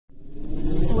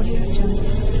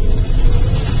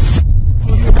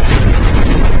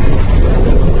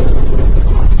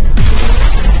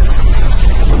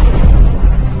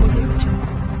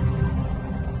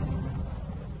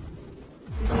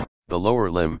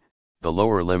The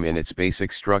lower limb in its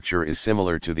basic structure is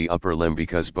similar to the upper limb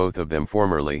because both of them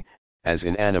formerly, as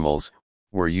in animals,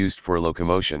 were used for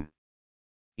locomotion.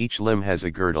 Each limb has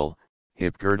a girdle,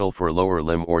 hip girdle for lower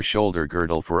limb or shoulder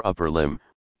girdle for upper limb,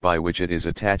 by which it is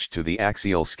attached to the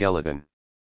axial skeleton.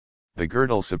 The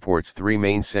girdle supports three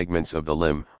main segments of the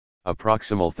limb: a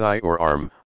proximal thigh or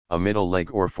arm, a middle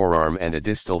leg or forearm, and a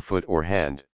distal foot or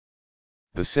hand.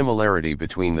 The similarity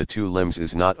between the two limbs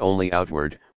is not only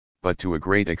outward, but to a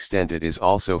great extent it is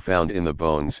also found in the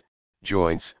bones,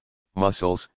 joints,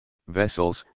 muscles,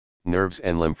 vessels, nerves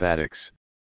and lymphatics.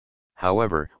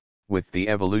 However, with the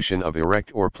evolution of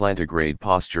erect or plantigrade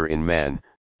posture in man,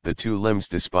 the two limbs,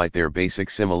 despite their basic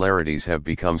similarities, have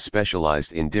become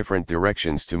specialized in different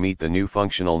directions to meet the new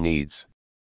functional needs.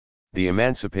 The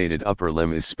emancipated upper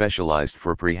limb is specialized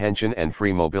for prehension and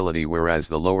free mobility, whereas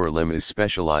the lower limb is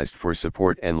specialized for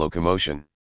support and locomotion.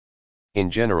 In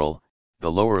general,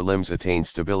 the lower limbs attain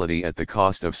stability at the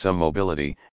cost of some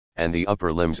mobility, and the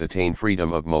upper limbs attain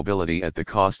freedom of mobility at the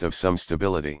cost of some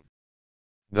stability.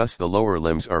 Thus the lower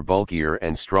limbs are bulkier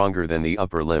and stronger than the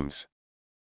upper limbs.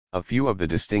 A few of the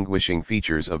distinguishing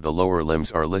features of the lower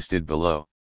limbs are listed below.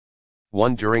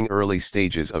 1. During early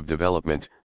stages of development,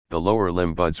 the lower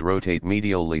limb buds rotate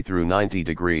medially through 90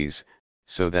 degrees,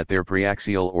 so that their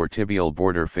preaxial or tibial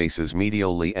border faces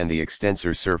medially and the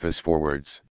extensor surface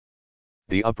forwards.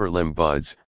 The upper limb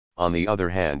buds, on the other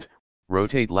hand,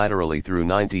 rotate laterally through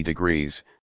 90 degrees,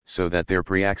 so that their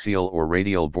preaxial or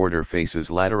radial border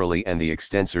faces laterally and the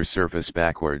extensor surface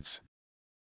backwards.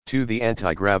 2. The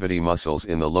anti-gravity muscles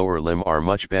in the lower limb are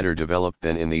much better developed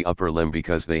than in the upper limb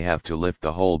because they have to lift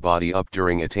the whole body up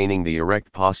during attaining the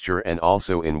erect posture and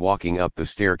also in walking up the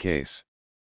staircase.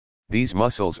 These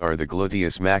muscles are the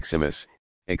gluteus maximus,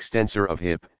 extensor of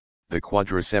hip, the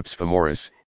quadriceps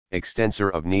femoris, extensor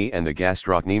of knee, and the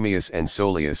gastrocnemius and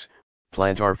soleus,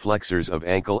 plantar flexors of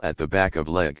ankle at the back of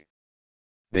leg.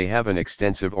 They have an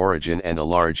extensive origin and a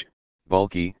large,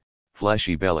 bulky,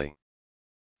 fleshy belly.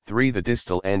 3. The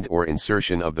distal end or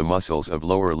insertion of the muscles of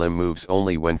lower limb moves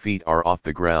only when feet are off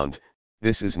the ground.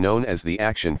 This is known as the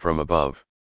action from above.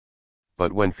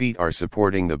 But when feet are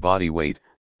supporting the body weight,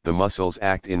 the muscles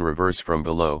act in reverse from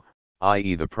below,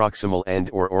 i.e. the proximal end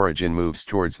or origin moves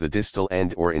towards the distal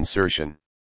end or insertion.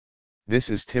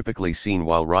 This is typically seen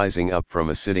while rising up from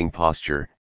a sitting posture,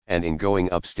 and in going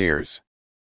upstairs.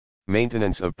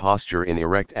 Maintenance of posture in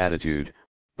erect attitude,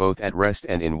 both at rest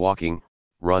and in walking,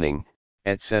 running,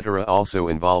 etc. also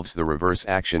involves the reverse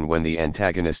action when the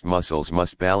antagonist muscles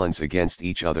must balance against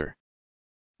each other.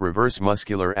 Reverse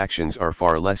muscular actions are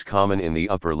far less common in the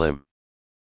upper limb.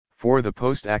 4. The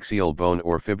post-axial bone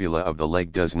or fibula of the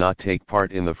leg does not take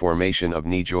part in the formation of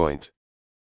knee joint.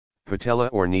 Patella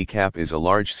or kneecap is a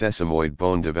large sesamoid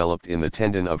bone developed in the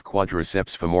tendon of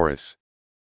quadriceps femoris.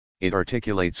 It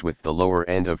articulates with the lower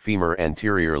end of femur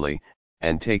anteriorly,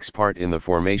 and takes part in the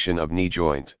formation of knee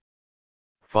joint.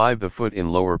 5. The foot in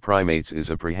lower primates is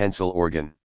a prehensile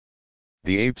organ.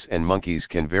 The apes and monkeys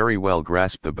can very well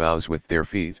grasp the boughs with their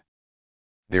feet.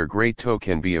 Their great toe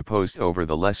can be opposed over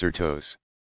the lesser toes.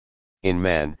 In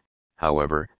man,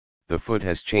 however, the foot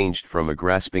has changed from a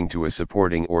grasping to a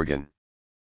supporting organ.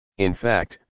 In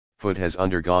fact, foot has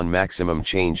undergone maximum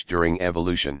change during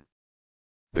evolution.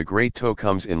 The great toe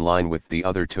comes in line with the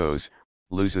other toes,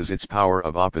 loses its power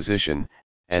of opposition,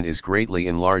 and is greatly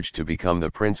enlarged to become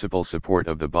the principal support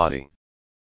of the body.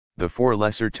 The four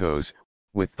lesser toes,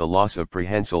 with the loss of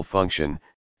prehensile function,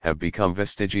 have become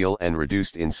vestigial and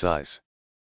reduced in size.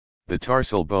 The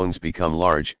tarsal bones become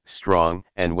large, strong,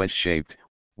 and wedge-shaped,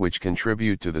 which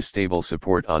contribute to the stable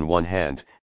support on one hand,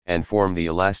 and form the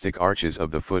elastic arches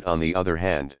of the foot on the other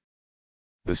hand.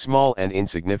 The small and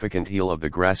insignificant heel of the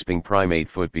grasping primate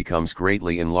foot becomes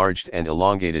greatly enlarged and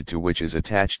elongated, to which is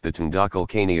attached the tendocule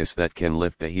caneus that can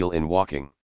lift the heel in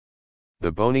walking.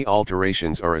 The bony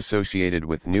alterations are associated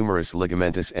with numerous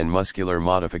ligamentous and muscular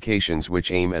modifications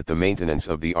which aim at the maintenance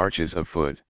of the arches of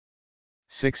foot.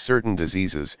 6. Certain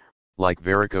diseases, like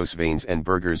varicose veins and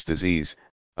Berger's disease,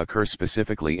 occur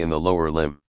specifically in the lower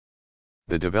limb.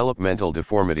 The developmental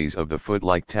deformities of the foot,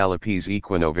 like talipes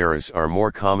equinovarus, are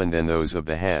more common than those of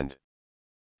the hand.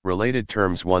 Related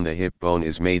terms: 1. The hip bone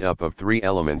is made up of three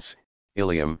elements,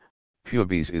 ilium,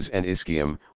 pubis and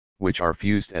ischium, which are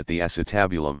fused at the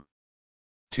acetabulum.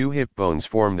 2. Hip bones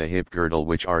form the hip girdle,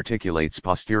 which articulates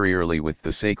posteriorly with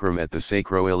the sacrum at the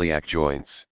sacroiliac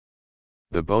joints.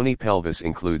 The bony pelvis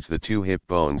includes the two hip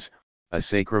bones, a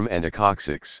sacrum and a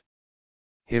coccyx.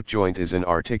 Hip joint is an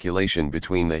articulation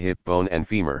between the hip bone and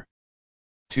femur.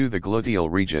 2. The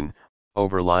gluteal region,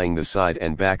 overlying the side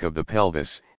and back of the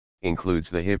pelvis, includes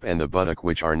the hip and the buttock,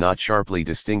 which are not sharply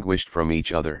distinguished from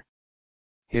each other.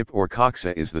 Hip or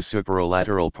coxa is the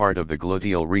superolateral part of the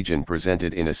gluteal region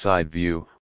presented in a side view,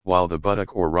 while the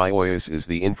buttock or ryoius is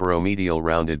the inferomedial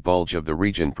rounded bulge of the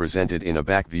region presented in a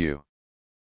back view.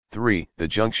 3. The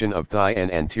junction of thigh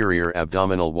and anterior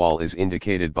abdominal wall is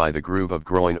indicated by the groove of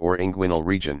groin or inguinal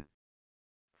region.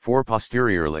 4.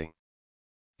 Posteriorly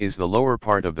is the lower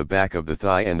part of the back of the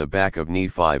thigh and the back of knee.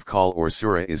 5. Call or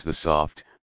sura is the soft,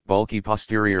 bulky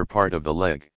posterior part of the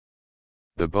leg.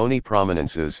 The bony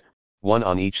prominences, one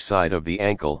on each side of the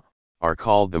ankle, are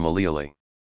called the malleoli.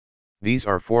 These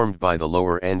are formed by the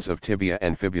lower ends of tibia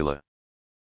and fibula.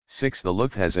 6. The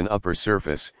hoof has an upper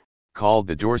surface, called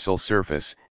the dorsal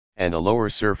surface, and a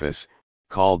lower surface,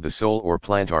 called the sole or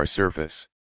plantar surface.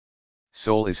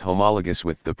 Sole is homologous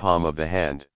with the palm of the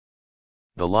hand.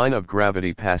 The line of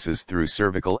gravity passes through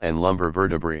cervical and lumbar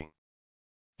vertebrae.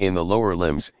 In the lower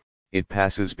limbs, it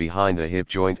passes behind the hip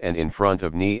joint and in front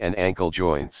of knee and ankle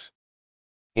joints.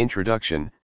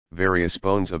 Introduction. Various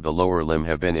bones of the lower limb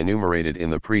have been enumerated in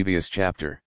the previous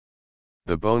chapter.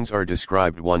 The bones are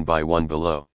described one by one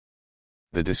below.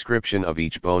 The description of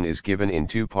each bone is given in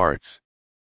two parts.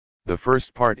 The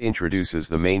first part introduces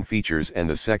the main features and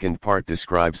the second part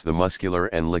describes the muscular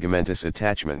and ligamentous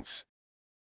attachments.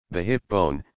 The hip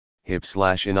bone,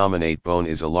 hip/innominate bone,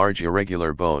 is a large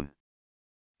irregular bone.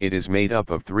 It is made up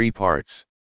of three parts.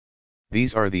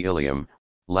 These are the ilium,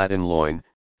 Latin loin,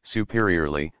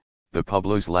 superiorly, the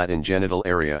pubulus, Latin genital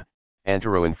area,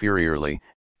 antero-inferiorly,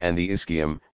 and the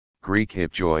ischium, Greek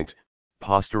hip joint,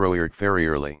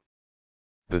 posterior-inferiorly.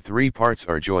 The three parts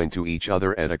are joined to each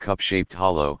other at a cup-shaped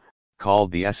hollow,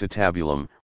 called the acetabulum,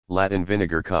 Latin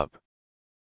vinegar cup.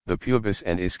 The pubis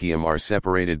and ischium are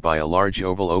separated by a large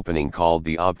oval opening called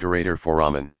the obturator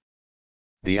foramen.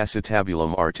 The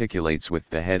acetabulum articulates with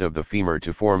the head of the femur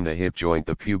to form the hip joint.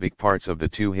 The pubic parts of the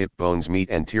two hip bones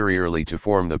meet anteriorly to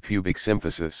form the pubic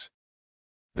symphysis.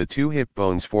 The two hip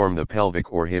bones form the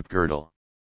pelvic or hip girdle.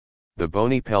 The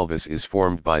bony pelvis is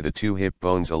formed by the two hip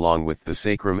bones along with the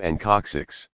sacrum and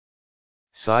coccyx.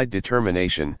 Side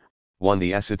determination. 1.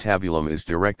 The acetabulum is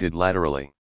directed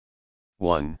laterally.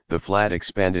 1. The flat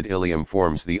expanded ilium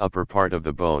forms the upper part of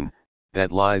the bone,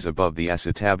 that lies above the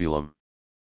acetabulum.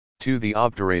 2. The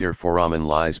obturator foramen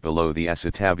lies below the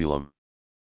acetabulum.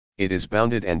 It is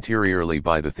bounded anteriorly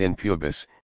by the thin pubis,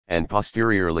 and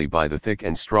posteriorly by the thick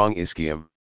and strong ischium.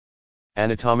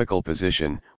 Anatomical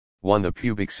position. 1. The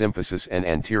pubic symphysis and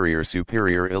anterior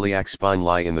superior iliac spine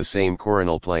lie in the same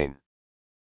coronal plane.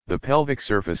 The pelvic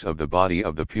surface of the body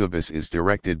of the pubis is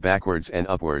directed backwards and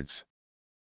upwards.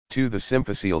 2. The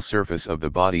symphyseal surface of the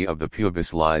body of the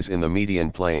pubis lies in the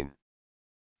median plane.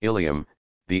 Ilium.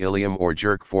 The ilium or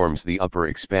jerk forms the upper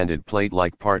expanded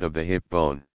plate-like part of the hip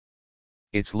bone.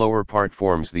 Its lower part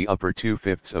forms the upper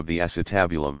 2/5 of the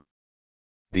acetabulum.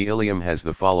 The ilium has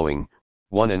the following: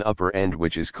 1. An upper end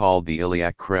which is called the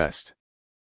iliac crest.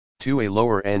 2. A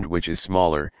lower end which is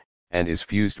smaller, and is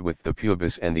fused with the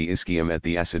pubis and the ischium at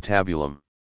the acetabulum.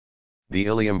 The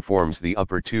ilium forms the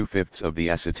upper 2/5 of the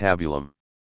acetabulum.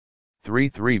 3.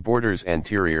 3 borders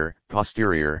anterior,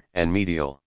 posterior, and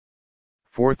medial.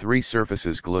 4. 3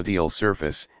 surfaces: gluteal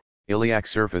surface, iliac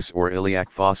surface or iliac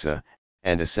fossa,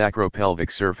 and a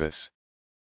sacropelvic surface.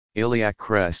 Iliac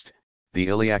crest. The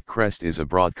iliac crest is a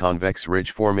broad convex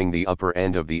ridge forming the upper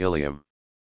end of the ilium.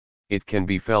 It can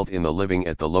be felt in the living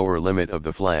at the lower limit of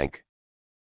the flank.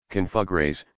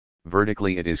 Confugres.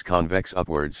 Vertically it is convex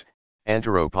upwards,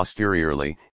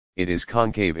 antero-posteriorly, it is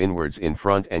concave inwards in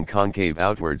front and concave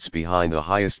outwards behind the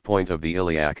highest point of the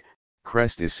iliac.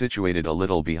 Crest is situated a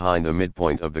little behind the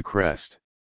midpoint of the crest.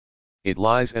 It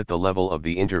lies at the level of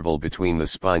the interval between the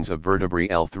spines of vertebrae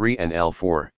L3 and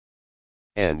L4.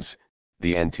 Ends.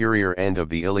 The anterior end of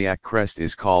the iliac crest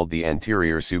is called the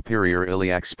anterior superior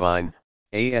iliac spine,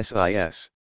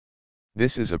 ASIS.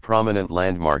 This is a prominent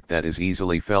landmark that is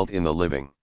easily felt in the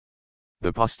living.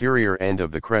 The posterior end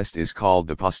of the crest is called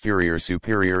the posterior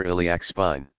superior iliac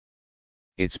spine.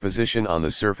 Its position on the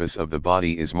surface of the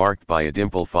body is marked by a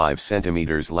dimple 5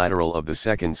 cm lateral of the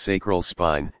second sacral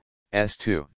spine,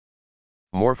 S2.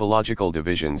 Morphological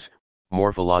divisions.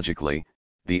 Morphologically,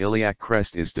 the iliac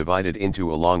crest is divided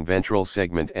into a long ventral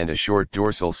segment and a short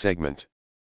dorsal segment.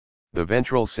 The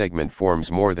ventral segment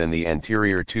forms more than the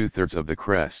anterior 2/3 of the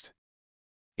crest.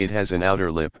 It has an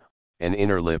outer lip, an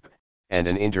inner lip, and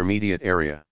an intermediate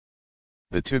area.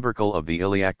 The tubercle of the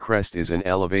iliac crest is an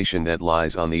elevation that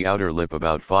lies on the outer lip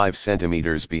about 5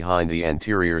 cm behind the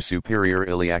anterior superior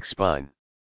iliac spine.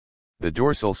 The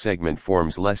dorsal segment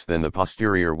forms less than the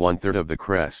posterior 1/3 of the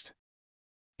crest.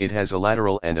 It has a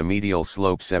lateral and a medial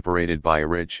slope separated by a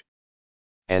ridge.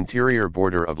 Anterior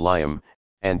border of ilium,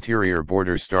 Anterior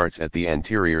border starts at the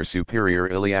anterior superior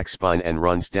iliac spine and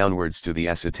runs downwards to the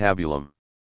acetabulum.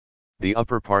 The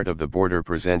upper part of the border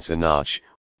presents a notch,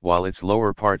 while its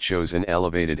lower part shows an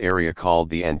elevated area called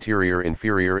the anterior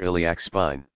inferior iliac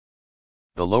spine.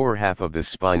 The lower half of this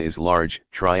spine is large,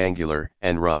 triangular,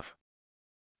 and rough.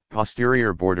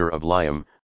 Posterior border of Lyum.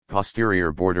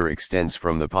 Posterior border extends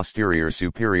from the posterior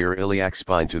superior iliac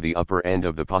spine to the upper end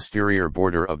of the posterior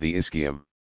border of the ischium.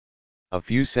 A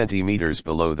few centimeters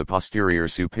below the posterior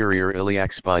superior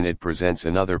iliac spine it presents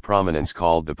another prominence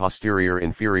called the posterior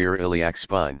inferior iliac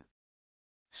spine.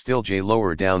 Still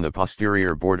lower down the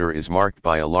posterior border is marked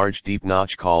by a large deep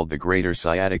notch called the greater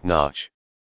sciatic notch.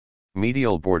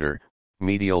 Medial border.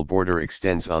 Medial border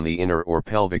extends on the inner or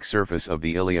pelvic surface of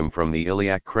the ilium from the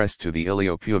iliac crest to the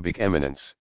iliopubic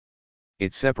eminence.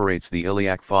 It separates the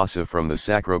iliac fossa from the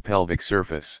sacropelvic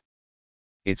surface.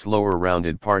 Its lower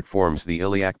rounded part forms the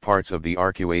iliac parts of the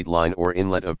arcuate line or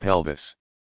inlet of pelvis.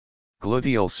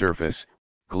 Gluteal surface.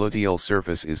 Gluteal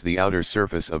surface is the outer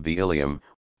surface of the ilium,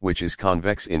 which is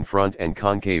convex in front and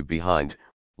concave behind,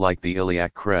 like the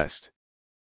iliac crest.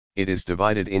 It is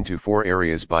divided into 4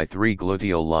 areas by 3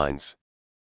 gluteal lines.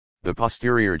 The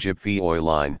posterior gyphioi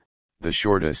line, the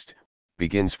shortest,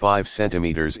 begins 5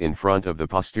 cm in front of the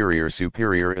posterior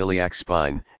superior iliac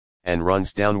spine, and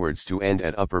runs downwards to end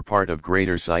at upper part of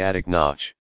greater sciatic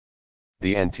notch.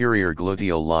 The anterior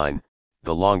gluteal line,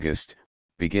 the longest,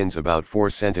 begins about 4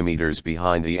 cm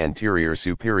behind the anterior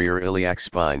superior iliac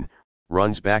spine,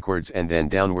 runs backwards and then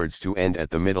downwards to end at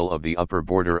the middle of the upper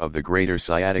border of the greater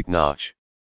sciatic notch.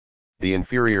 The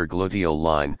inferior gluteal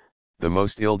line, the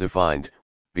most ill-defined,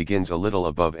 begins a little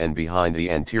above and behind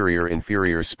the anterior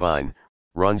inferior spine,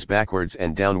 runs backwards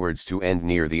and downwards to end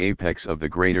near the apex of the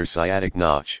greater sciatic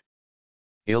notch.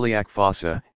 Iliac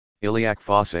fossa. Iliac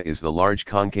fossa is the large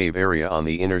concave area on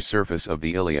the inner surface of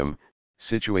the ilium,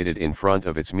 situated in front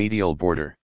of its medial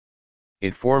border.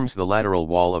 It forms the lateral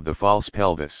wall of the false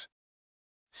pelvis.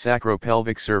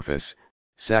 Sacropelvic surface.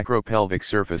 Sacropelvic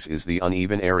surface is the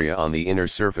uneven area on the inner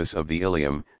surface of the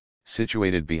ilium,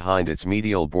 situated behind its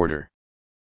medial border.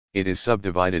 It is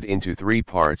subdivided into 3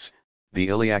 parts, the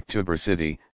iliac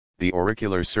tuberosity, the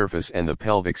auricular surface and the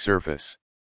pelvic surface.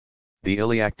 The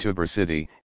iliac tuberosity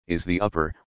is the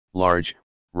upper, large,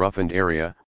 roughened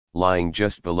area, lying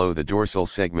just below the dorsal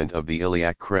segment of the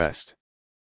iliac crest.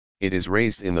 It is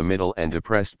raised in the middle and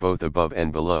depressed both above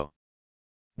and below.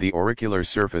 The auricular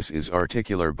surface is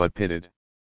articular but pitted.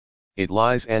 It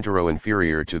lies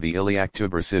antero-inferior to the iliac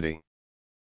tuberosity.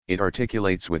 It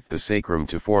articulates with the sacrum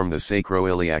to form the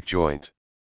sacroiliac joint.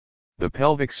 The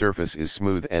pelvic surface is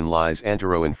smooth and lies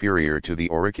antero-inferior to the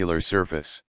auricular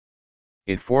surface.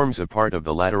 It forms a part of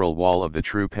the lateral wall of the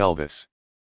true pelvis.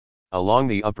 Along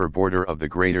the upper border of the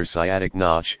greater sciatic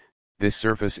notch, this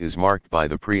surface is marked by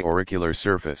the preauricular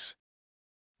surface.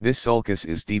 This sulcus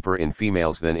is deeper in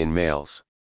females than in males.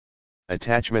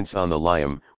 Attachments on the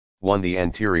Lyum. 1. The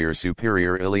anterior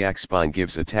superior iliac spine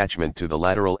gives attachment to the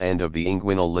lateral end of the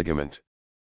inguinal ligament.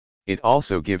 It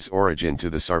also gives origin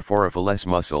to the sarforophiles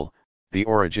muscle. The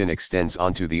origin extends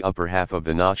onto the upper half of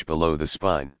the notch below the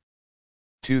spine.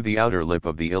 2. The outer lip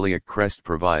of the iliac crest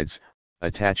provides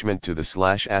attachment to the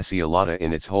 /axial lata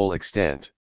in its whole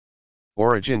extent.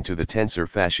 Origin to the tensor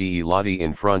fasciae lati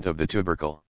in front of the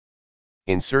tubercle.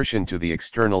 Insertion to the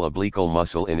external obliqual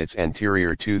muscle in its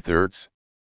anterior 2/3.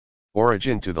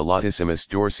 Origin to the latissimus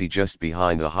dorsi just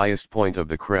behind the highest point of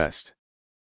the crest.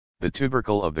 The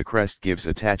tubercle of the crest gives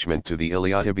attachment to the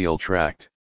iliotibial tract.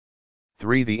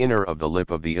 3. The inner of the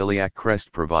lip of the iliac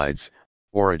crest provides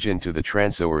origin to the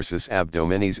transoursus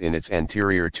abdominis in its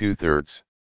anterior 2/3.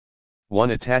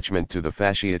 1. Attachment to the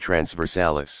fascia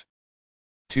transversalis.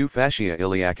 2. Fascia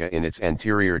iliaca in its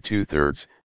anterior 2/3,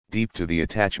 deep to the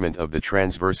attachment of the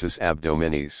transversus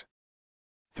abdominis.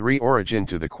 3. Origin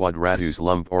to the quadratus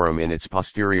lumborum in its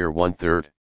posterior 1/3.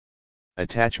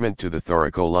 Attachment to the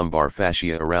thoracolumbar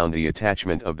fascia around the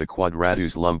attachment of the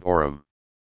quadratus lumborum.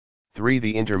 3.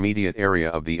 The intermediate area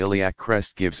of the iliac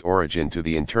crest gives origin to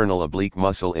the internal oblique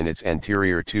muscle in its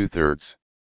anterior 2/3.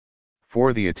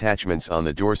 4. The attachments on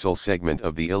the dorsal segment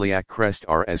of the iliac crest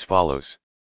are as follows.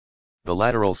 The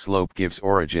lateral slope gives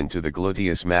origin to the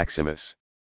gluteus maximus.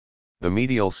 The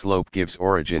medial slope gives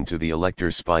origin to the elector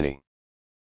spinae.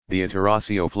 The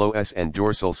interosseofloes and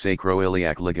dorsal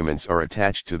sacroiliac ligaments are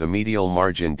attached to the medial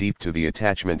margin deep to the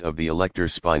attachment of the elector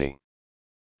spinae.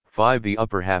 5. The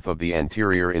upper half of the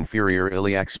anterior inferior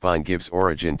iliac spine gives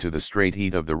origin to the straight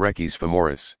heat of the rectus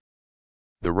femoris.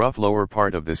 The rough lower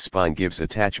part of this spine gives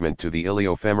attachment to the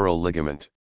iliofemoral ligament.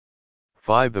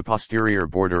 5. The posterior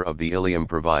border of the ilium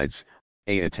provides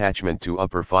A. Attachment to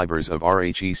upper fibers of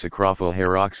Rhe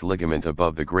sacrophoherox ligament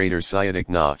above the greater sciatic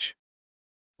notch.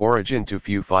 Origin to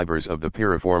few fibers of the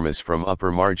piriformis from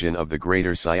upper margin of the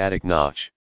greater sciatic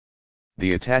notch.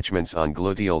 The attachments on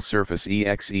gluteal surface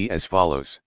exe as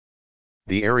follows.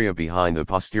 The area behind the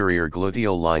posterior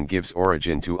gluteal line gives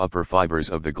origin to upper fibers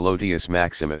of the gluteus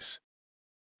maximus.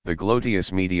 The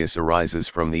gluteus medius arises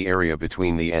from the area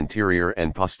between the anterior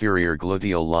and posterior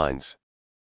gluteal lines.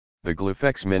 The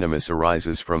glufex minimus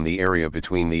arises from the area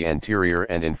between the anterior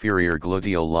and inferior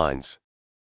gluteal lines.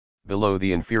 Below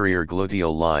the inferior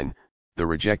gluteal line, the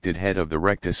rejected head of the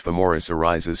rectus femoris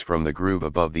arises from the groove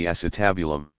above the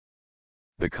acetabulum.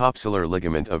 The copsular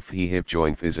ligament of the hip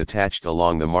joint is attached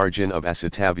along the margin of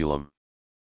acetabulum.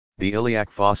 The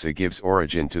iliac fossa gives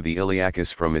origin to the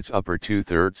iliacus from its upper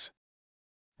 2/3.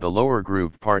 The lower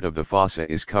grooved part of the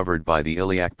fossa is covered by the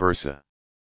iliac bursa.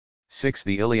 6.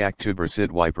 The iliac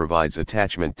tuberosity provides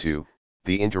attachment to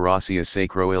the interosseous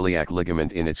sacroiliac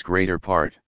ligament in its greater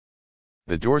part.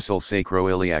 The dorsal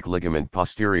sacroiliac ligament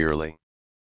posteriorly.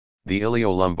 The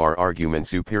iliolumbar argument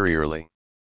superiorly.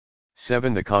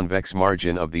 7. The convex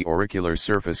margin of the auricular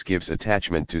surface gives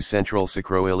attachment to central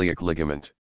sacroiliac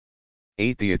ligament.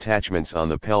 8. The attachments on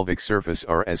the pelvic surface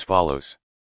are as follows.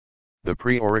 The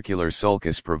preauricular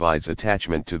sulcus provides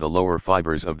attachment to the lower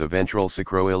fibers of the ventral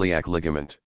sacroiliac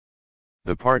ligament.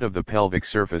 The part of the pelvic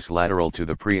surface lateral to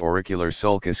the preauricular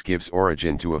sulcus gives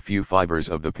origin to a few fibers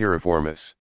of the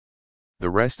piriformis. The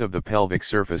rest of the pelvic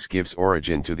surface gives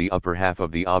origin to the upper half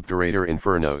of the obturator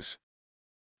infernos.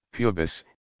 Pubis,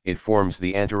 it forms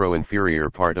the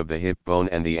antero-inferior part of the hip bone,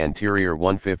 and the anterior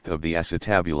 1/5 of the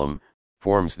acetabulum,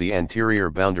 forms the anterior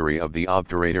boundary of the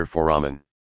obturator foramen.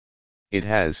 It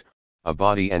has a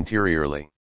body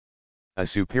anteriorly, a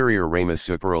superior ramus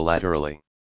superolaterally,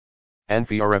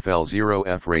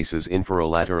 Amphi-RFL0F races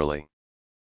inferolaterally.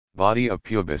 Body of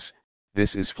pubis,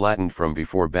 this is flattened from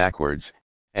before backwards,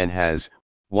 and has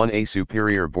 1. A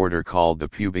superior border called the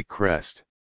pubic crest.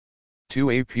 2.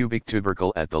 A pubic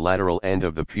tubercle at the lateral end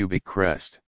of the pubic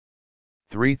crest.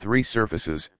 3. Three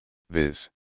surfaces, viz.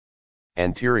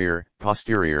 anterior,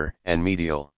 posterior, and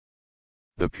medial.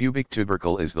 The pubic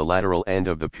tubercle is the lateral end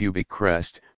of the pubic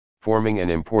crest, forming an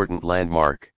important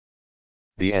landmark.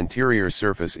 The anterior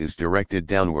surface is directed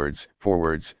downwards,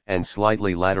 forwards, and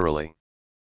slightly laterally.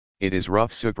 It is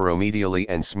rough superomedially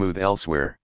and smooth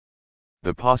elsewhere.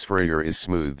 The posterior is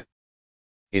smooth.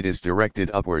 It is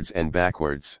directed upwards and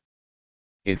backwards.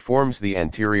 It forms the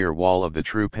anterior wall of the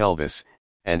true pelvis,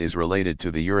 and is related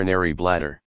to the urinary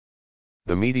bladder.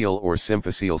 The medial or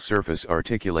symphyseal surface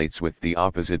articulates with the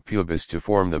opposite pubis to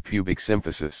form the pubic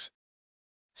symphysis.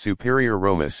 Superior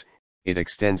romus, it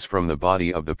extends from the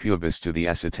body of the pubis to the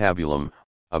acetabulum,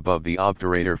 above the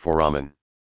obturator foramen.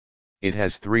 It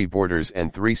has 3 borders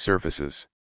and 3 surfaces.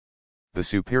 The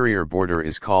superior border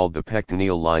is called the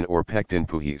pectineal line or pecten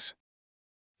pujes.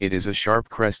 It is a sharp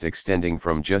crest extending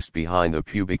from just behind the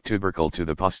pubic tubercle to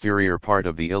the posterior part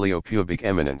of the iliopubic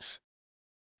eminence.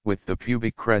 With the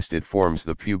pubic crest it forms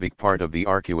the pubic part of the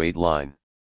arcuate line.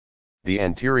 The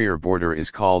anterior border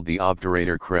is called the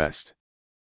obturator crest.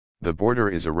 The border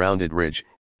is a rounded ridge,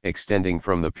 extending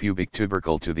from the pubic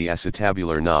tubercle to the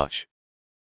acetabular notch.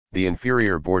 The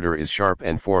inferior border is sharp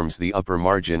and forms the upper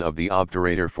margin of the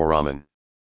obturator foramen.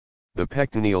 The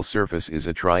pectineal surface is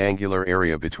a triangular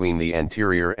area between the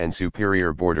anterior and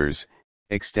superior borders,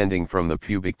 extending from the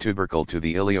pubic tubercle to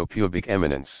the iliopubic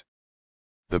eminence.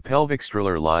 The pelvic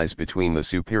striator lies between the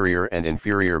superior and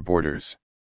inferior borders.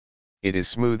 It is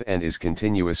smooth and is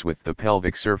continuous with the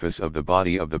pelvic surface of the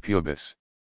body of the pubis.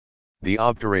 The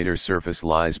obturator surface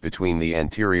lies between the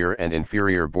anterior and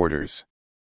inferior borders.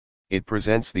 It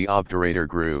presents the obturator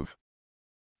groove.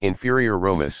 Inferior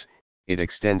romus, it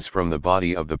extends from the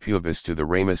body of the pubis to the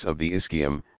ramus of the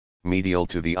ischium, medial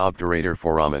to the obturator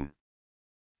foramen.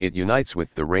 It unites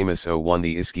with the ramus O1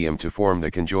 the ischium to form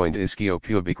the conjoined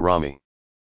ischiopubic rami.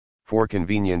 For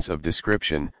convenience of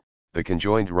description, the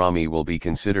conjoined rami will be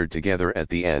considered together at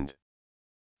the end.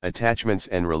 Attachments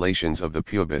and relations of the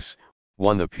pubis.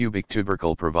 1. The pubic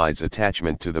tubercle provides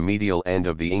attachment to the medial end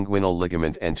of the inguinal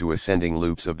ligament and to ascending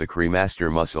loops of the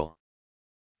cremaster muscle.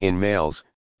 In males,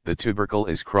 the tubercle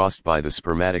is crossed by the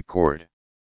spermatic cord.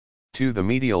 2. The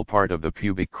medial part of the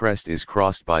pubic crest is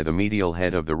crossed by the medial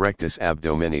head of the rectus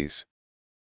abdominis.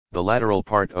 The lateral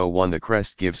part O1 the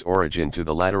crest gives origin to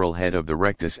the lateral head of the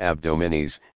rectus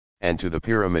abdominis, and to the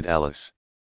pyramidalis.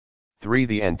 3.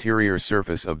 The anterior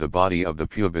surface of the body of the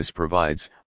pubis provides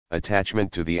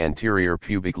attachment to the anterior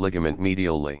pubic ligament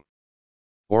medially.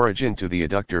 Origin to the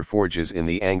adductor forges in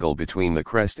the angle between the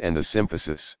crest and the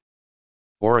symphysis.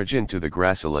 Origin to the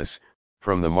gracilis,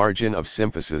 from the margin of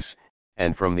symphysis,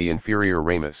 and from the inferior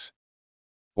ramus.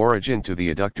 Origin to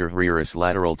the adductor reris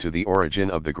lateral to the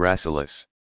origin of the gracilis.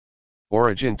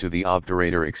 Origin to the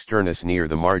obturator externus near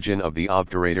the margin of the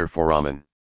obturator foramen.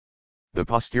 The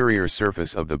posterior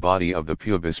surface of the body of the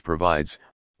pubis provides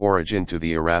origin to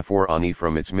the ara forani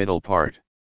from its middle part.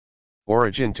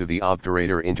 Origin to the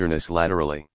obturator internus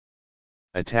laterally.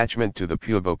 Attachment to the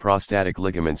puboprostatic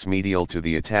ligaments medial to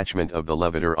the attachment of the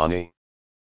levator ani.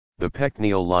 The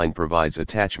pectineal line provides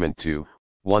attachment to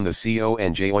 1. The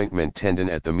conj ointment tendon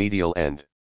at the medial end.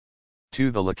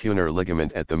 2. The lacunar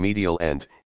ligament at the medial end,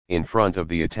 in front of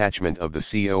the attachment of the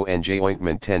conj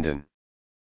ointment tendon.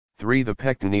 3. The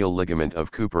pectineal ligament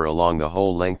of Cooper along the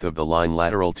whole length of the line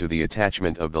lateral to the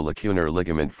attachment of the lacunar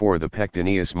ligament. 4. The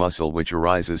pectineus muscle which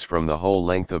arises from the whole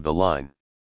length of the line.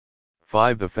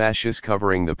 5. The fascius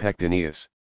covering the pectineus.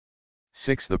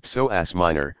 6. The psoas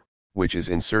minor, which is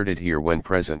inserted here when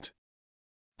present.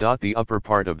 The upper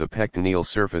part of the pectineal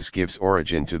surface gives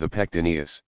origin to the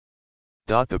pectineus.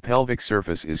 The pelvic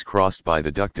surface is crossed by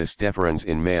the ductus deferens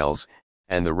in males,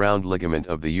 and the round ligament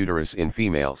of the uterus in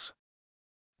females.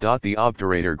 The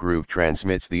obturator groove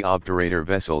transmits the obturator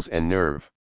vessels and nerve.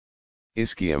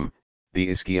 Ischium. The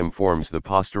ischium forms the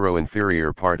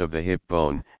postero-inferior part of the hip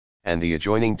bone, and the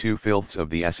adjoining 2/5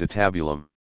 of the acetabulum.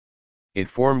 It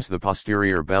forms the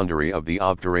posterior boundary of the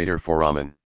obturator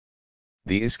foramen.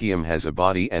 The ischium has a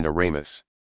body and a ramus.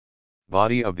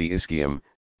 Body of the ischium.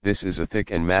 This is a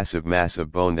thick and massive mass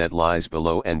of bone that lies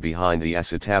below and behind the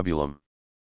acetabulum.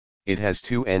 It has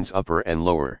 2 ends, upper and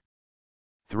lower.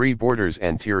 3 borders,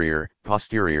 anterior,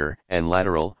 posterior, and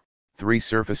lateral. 3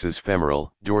 surfaces,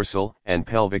 femoral, dorsal, and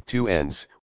pelvic. 2 ends.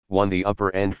 1. The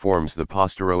upper end forms the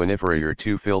postero-inferior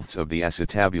 2/5 of the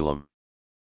acetabulum.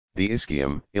 The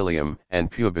ischium, ilium, and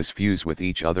pubis fuse with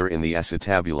each other in the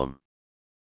acetabulum.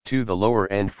 2. The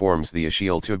lower end forms the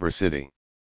axial tuberosity.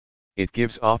 It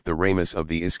gives off the ramus of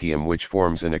the ischium which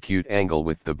forms an acute angle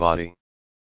with the body.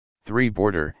 3.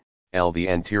 Border, L. The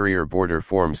anterior border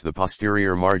forms the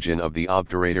posterior margin of the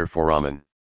obturator foramen.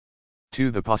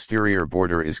 2. The posterior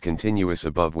border is continuous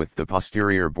above with the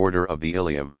posterior border of the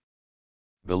ilium.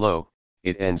 Below,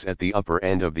 it ends at the upper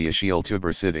end of the axial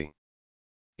tuberosity.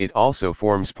 It also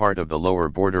forms part of the lower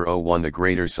border O1, the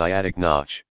greater sciatic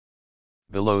notch.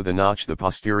 Below the notch the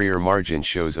posterior margin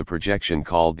shows a projection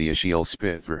called the axial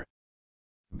sphincter.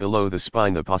 Below the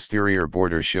spine the posterior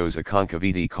border shows a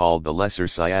concavity called the lesser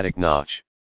sciatic notch.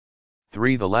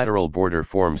 3. The lateral border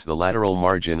forms the lateral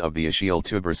margin of the axial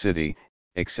tuberosity,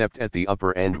 except at the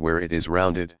upper end where it is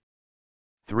rounded.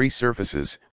 3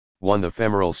 surfaces. 1. The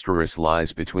femoral strurus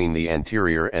lies between the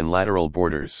anterior and lateral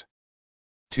borders.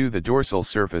 2. The dorsal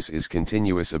surface is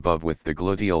continuous above with the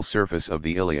gluteal surface of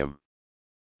the ilium.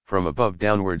 From above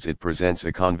downwards it presents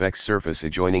a convex surface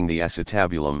adjoining the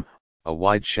acetabulum, a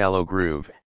wide shallow groove,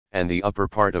 and the upper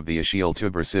part of the axial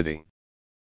tuberosity.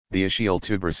 The axial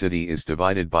tuberosity is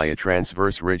divided by a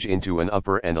transverse ridge into an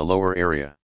upper and a lower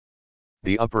area.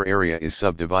 The upper area is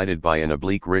subdivided by an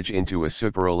oblique ridge into a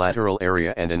superolateral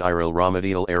area and an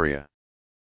aeromedial area.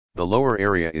 The lower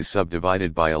area is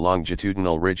subdivided by a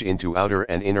longitudinal ridge into outer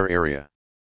and inner area.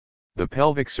 The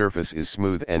pelvic surface is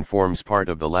smooth and forms part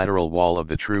of the lateral wall of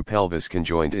the true pelvis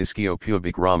conjoined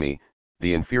ischiopubic rami.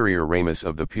 The inferior ramus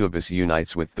of the pubis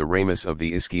unites with the ramus of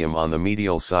the ischium on the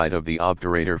medial side of the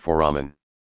obturator foramen.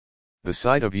 The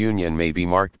site of union may be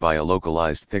marked by a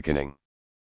localized thickening.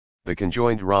 The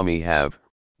conjoined rami have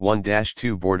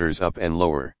 1-2 borders up and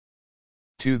lower.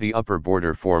 2. The upper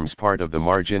border forms part of the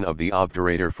margin of the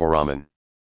obturator foramen.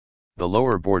 The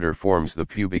lower border forms the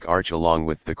pubic arch along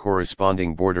with the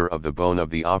corresponding border of the bone of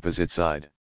the opposite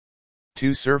side.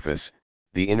 2. Surface.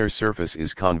 The inner surface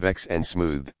is convex and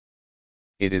smooth.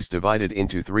 It is divided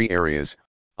into 3 areas,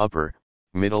 upper,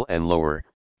 middle and lower,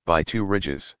 by 2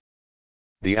 ridges.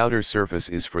 The outer surface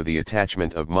is for the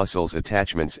attachment of muscles,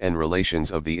 attachments and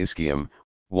relations of the ischium.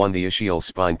 1. The axial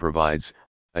spine provides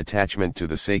attachment to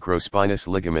the sacrospinous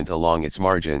ligament along its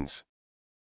margins.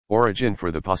 Origin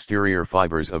for the posterior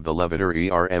fibers of the levator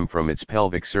ERM from its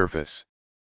pelvic surface.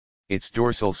 Its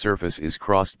dorsal surface is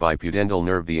crossed by pudendal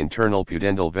nerve, the internal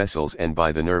pudendal vessels, and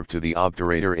by the nerve to the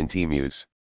obturator intimus.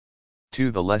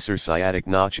 2. The lesser sciatic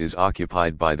notch is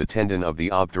occupied by the tendon of the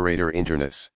obturator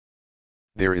internus.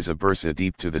 There is a bursa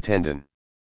deep to the tendon.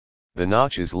 The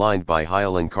notch is lined by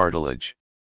hyaline cartilage.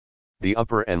 The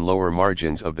upper and lower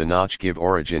margins of the notch give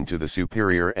origin to the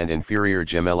superior and inferior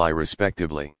gemelli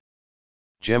respectively.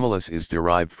 Gemellus is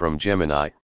derived from Gemini,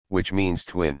 which means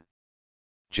twin.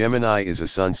 Gemini is a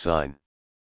sun sign.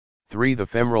 3. The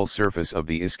femoral surface of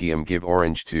the ischium give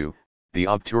origin to the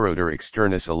obturator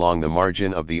externus along the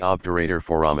margin of the obturator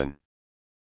foramen.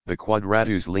 the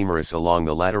quadratus lemoris along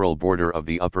the lateral border of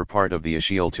the upper part of the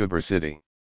ischial tuberosity.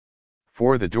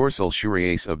 4. The dorsal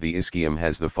sciuriace of the ischium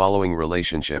has the following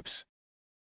relationships.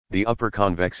 The upper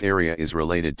convex area is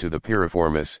related to the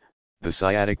piriformis, the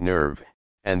sciatic nerve,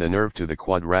 and the nerve to the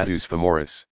quadratus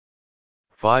femoris.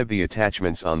 5. The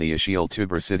attachments on the ischial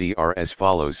tuberosity are as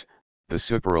follows. The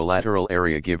superolateral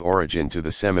area give origin to the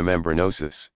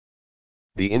semimembranosus.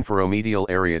 The inferomedial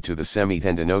area to the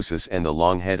semitendinosus and the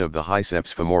long head of the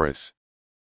biceps femoris.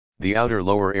 The outer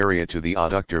lower area to the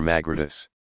adductor magnetus.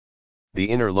 The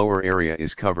inner lower area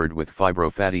is covered with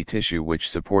fibrofatty tissue which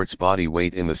supports body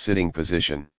weight in the sitting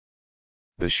position.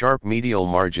 The sharp medial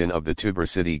margin of the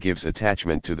tuberosity gives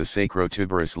attachment to the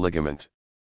sacrotuberous ligament.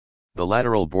 The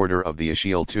lateral border of the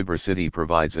ischial tuberosity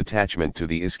provides attachment to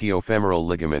the ischiofemoral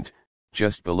ligament,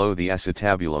 just below the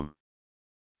acetabulum.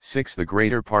 6. The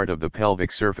greater part of the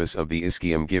pelvic surface of the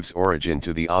ischium gives origin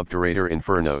to the obturator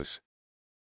infernos.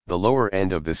 The lower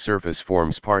end of this surface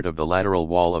forms part of the lateral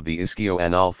wall of the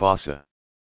ischio-anal fossa.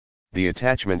 The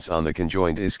attachments on the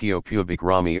conjoined ischio-pubic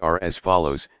rami are as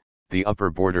follows. The upper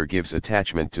border gives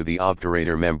attachment to the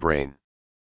obturator membrane.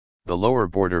 The lower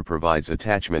border provides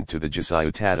attachment to the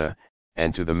giudicata,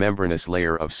 and to the membranous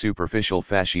layer of superficial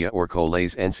fascia or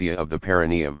collae ensia of the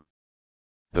perineum.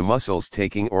 The muscles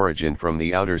taking origin from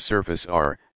the outer surface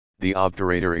are, the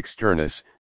obturator externus,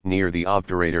 near the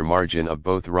obturator margin of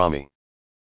both rami.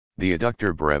 The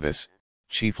adductor brevis,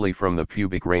 chiefly from the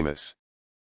pubic ramus.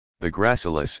 The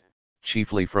gracilis,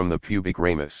 chiefly from the pubic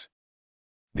ramus.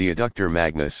 The adductor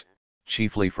magnus,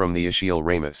 chiefly from the ischial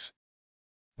ramus.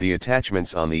 The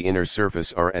attachments on the inner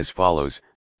surface are as follows.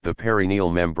 The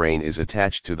perineal membrane is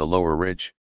attached to the lower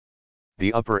ridge.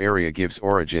 The upper area gives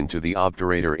origin to the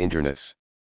obturator internus.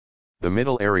 The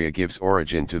middle area gives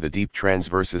origin to the deep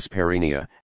transversus perinea,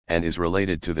 and is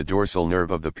related to the dorsal nerve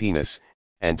of the penis,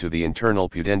 and to the internal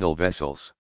pudendal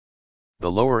vessels. The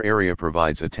lower area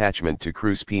provides attachment to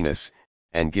crus penis,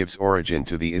 and gives origin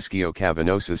to the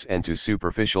ischiocavenosus and to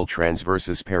superficial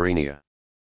transversus perinea.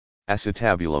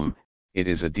 Acetabulum, it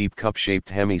is a deep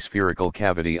cup-shaped hemispherical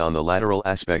cavity on the lateral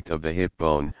aspect of the hip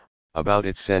bone, about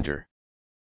its center.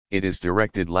 It is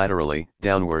directed laterally,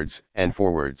 downwards, and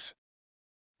forwards.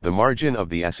 The margin of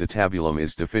the acetabulum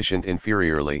is deficient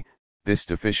inferiorly. This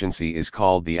deficiency is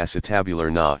called the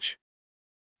acetabular notch.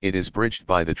 It is bridged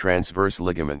by the transverse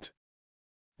ligament.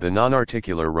 The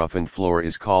non-articular roughened floor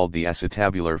is called the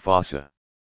acetabular fossa.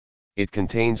 It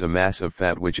contains a mass of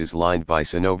fat which is lined by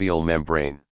synovial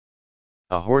membrane.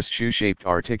 A horseshoe-shaped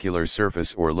articular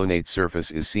surface or lunate surface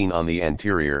is seen on the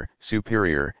anterior,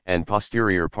 superior, and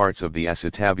posterior parts of the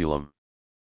acetabulum.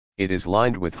 It is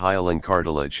lined with hyaline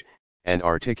cartilage, and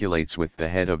articulates with the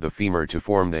head of the femur to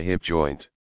form the hip joint.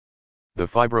 The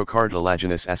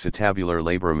fibrocartilaginous acetabular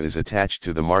labrum is attached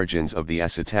to the margins of the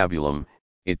acetabulum.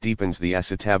 It deepens the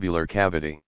acetabular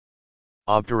cavity.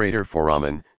 Obturator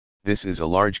foramen, this is a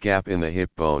large gap in the hip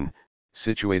bone,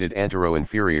 situated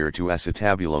antero-inferior to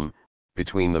acetabulum,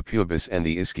 between the pubis and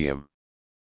the ischium.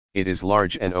 It is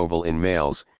large and oval in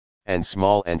males, and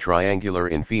small and triangular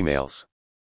in females.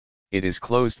 It is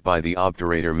closed by the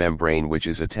obturator membrane which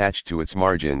is attached to its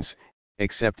margins,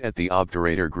 except at the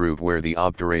obturator groove where the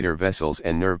obturator vessels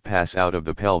and nerve pass out of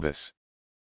the pelvis.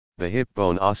 The hip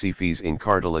bone ossifies in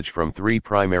cartilage from 3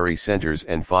 primary centers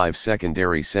and 5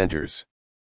 secondary centers.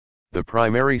 The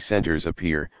primary centers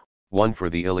appear, one for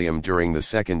the ilium during the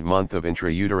 2nd month of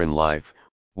intrauterine life,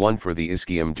 one for the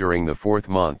ischium during the 4th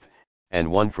month,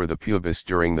 and one for the pubis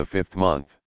during the 5th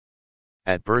month.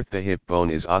 At birth the hip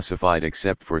bone is ossified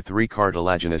except for 3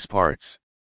 cartilaginous parts.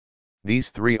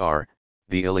 These 3 are,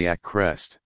 the iliac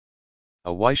crest,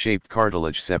 a Y-shaped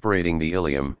cartilage separating the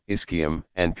ilium, ischium,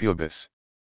 and pubis,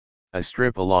 a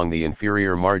strip along the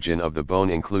inferior margin of the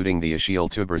bone including the ischial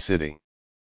tuberosity.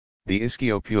 The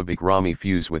ischiopubic rami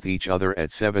fuse with each other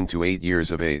at 7 to 8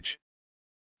 years of age.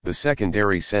 The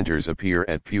secondary centers appear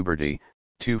at puberty,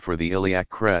 2 for the iliac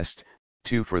crest,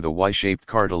 2 for the Y-shaped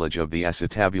cartilage of the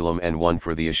acetabulum and 1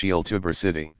 for the ischial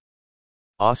tuberosity.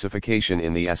 Ossification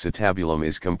in the acetabulum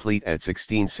is complete at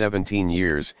 16-17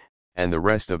 years, and the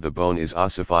rest of the bone is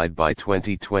ossified by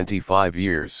 20-25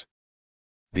 years.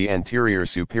 The anterior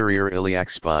superior iliac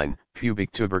spine,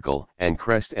 pubic tubercle, and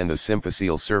crest and the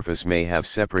symphyseal surface may have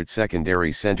separate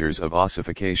secondary centers of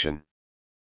ossification.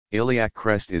 Iliac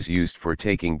crest is used for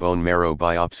taking bone marrow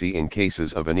biopsy in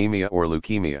cases of anemia or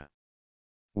leukemia.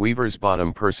 Weaver's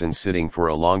bottom persons sitting for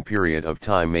a long period of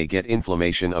time may get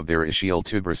inflammation of their ischial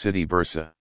tuberosity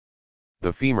bursa.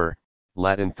 The femur,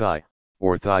 Latin thigh,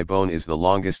 or thigh bone is the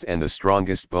longest and the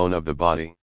strongest bone of the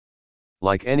body.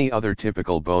 Like any other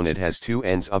typical bone it has 2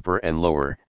 ends upper and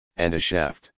lower, and a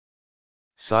shaft.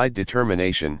 Side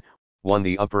determination. 1.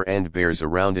 The upper end bears a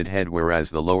rounded head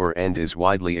whereas the lower end is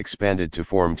widely expanded to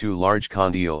form two large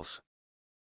condyles.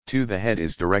 2. The head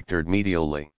is directed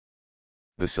medially.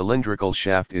 The cylindrical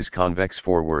shaft is convex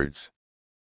forwards.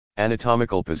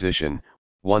 Anatomical position.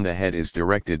 1. The head is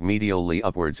directed medially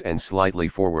upwards and slightly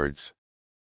forwards.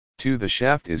 2. The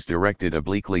shaft is directed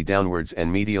obliquely downwards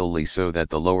and medially so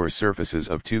that the lower surfaces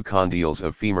of two condyles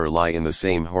of femur lie in the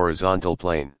same horizontal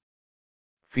plane.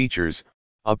 Features.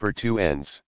 Upper two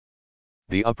ends.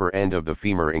 The upper end of the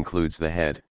femur includes the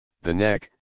head, the neck,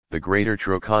 the greater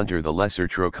trochanter, the lesser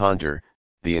trochanter,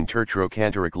 the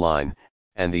intertrochanteric line,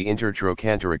 and the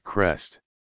intertrochanteric crest.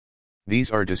 These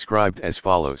are described as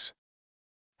follows.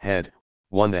 Head.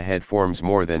 1. The head forms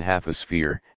more than half a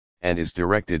sphere, and is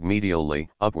directed medially,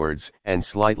 upwards, and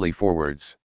slightly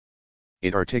forwards.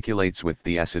 It articulates with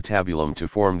the acetabulum to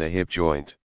form the hip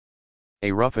joint.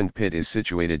 A roughened pit is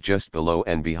situated just below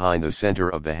and behind the center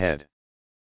of the head.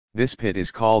 This pit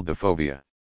is called the fovea.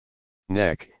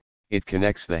 Neck. It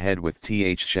connects the head with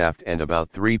th shaft and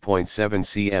about 3.7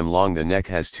 cm long. The neck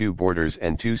has two borders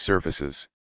and two surfaces.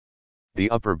 The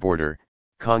upper border,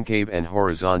 concave and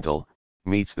horizontal,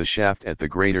 meets the shaft at the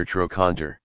greater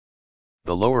trochanter.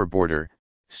 The lower border,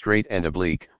 straight and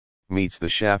oblique, meets the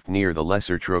shaft near the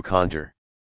lesser trochanter.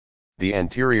 The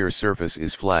anterior surface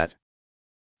is flat.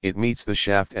 It meets the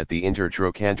shaft at the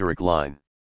intertrochanteric line.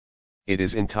 It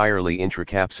is entirely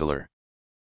intracapsular.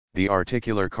 The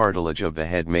articular cartilage of the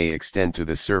head may extend to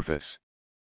the surface.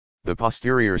 The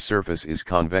posterior surface is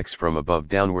convex from above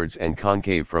downwards and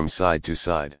concave from side to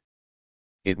side.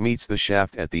 It meets the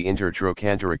shaft at the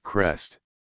intertrochanteric crest.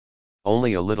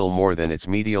 Only a little more than its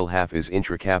medial half is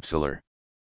intracapsular.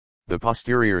 The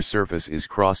posterior surface is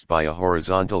crossed by a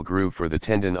horizontal groove for the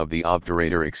tendon of the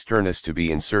obturator externus to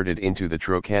be inserted into the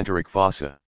trochanteric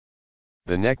fossa.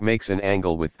 The neck makes an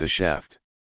angle with the shaft.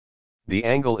 The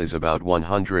angle is about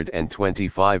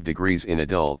 125 degrees in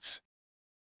adults.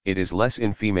 It is less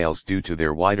in females due to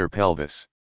their wider pelvis.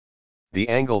 The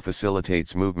angle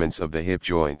facilitates movements of the hip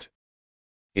joint.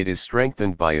 It is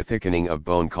strengthened by a thickening of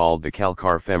bone called the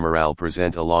calcar femoral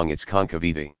present along its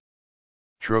concavity.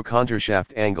 Trochanter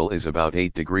shaft angle is about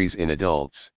 8 degrees in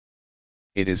adults.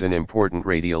 It is an important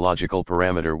radiological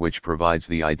parameter which provides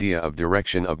the idea of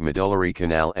direction of medullary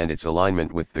canal and its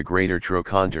alignment with the greater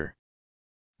trochanter.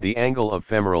 The angle of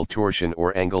femoral torsion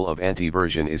or angle of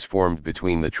anteversion is formed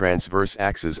between the transverse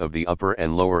axes of the upper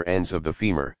and lower ends of the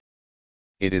femur.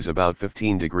 It is about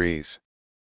 15 degrees.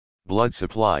 Blood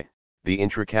supply. The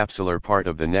intracapsular part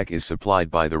of the neck is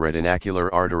supplied by the retinacular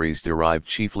arteries derived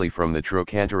chiefly from the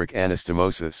trochanteric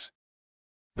anastomosis.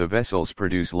 The vessels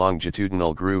produce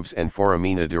longitudinal grooves and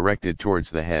foramina directed towards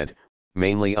the head,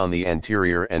 mainly on the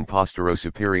anterior and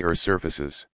posterior-superior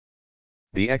surfaces.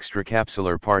 The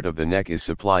extracapsular part of the neck is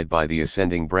supplied by the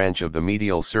ascending branch of the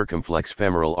medial circumflex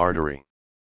femoral artery.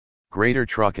 Greater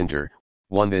trochanter.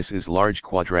 1. This is large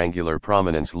quadrangular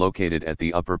prominence located at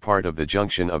the upper part of the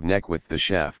junction of neck with the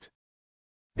shaft.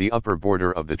 The upper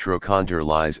border of the trochanter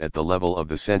lies at the level of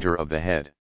the center of the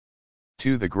head.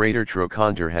 2. The greater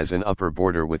trochanter has an upper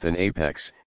border with an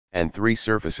apex, and three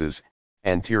surfaces,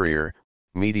 anterior,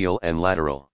 medial and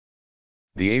lateral.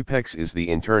 The apex is the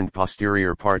interned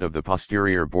posterior part of the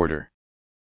posterior border.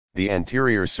 The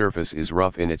anterior surface is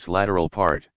rough in its lateral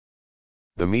part.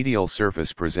 The medial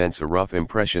surface presents a rough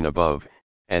impression above,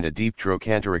 and a deep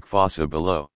trochanteric fossa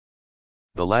below.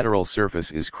 The lateral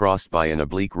surface is crossed by an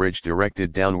oblique ridge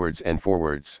directed downwards and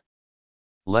forwards.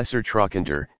 Lesser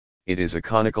trochanter. It is a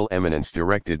conical eminence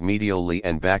directed medially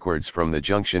and backwards from the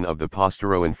junction of the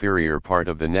postero-inferior part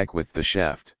of the neck with the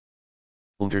shaft.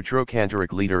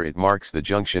 Intertrochanteric leader. It marks the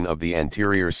junction of the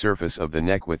anterior surface of the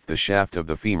neck with the shaft of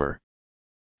the femur.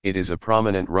 It is a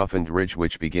prominent roughened ridge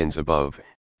which begins above,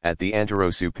 at the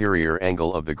anterosuperior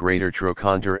angle of the greater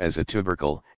trochanter as a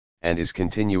tubercle, and is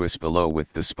continuous below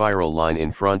with the spiral line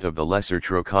in front of the lesser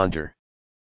trochanter.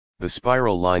 The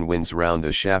spiral line winds round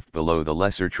the shaft below the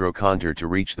lesser trochanter to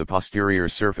reach the posterior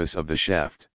surface of the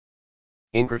shaft.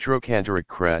 Intertrochanteric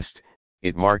crest.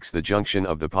 It marks the junction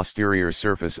of the posterior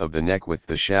surface of the neck with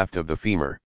the shaft of the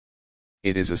femur.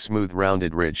 It is a smooth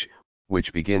rounded ridge,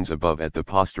 which begins above at the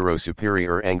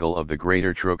posterior-superior angle of the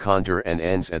greater trochanter and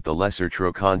ends at the lesser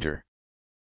trochanter.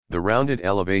 The rounded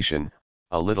elevation,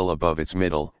 a little above its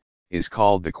middle, is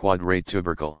called the quadrate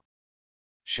tubercle.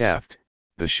 Shaft.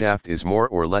 The shaft is more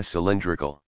or less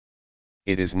cylindrical.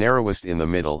 It is narrowest in the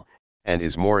middle, and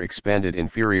is more expanded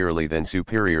inferiorly than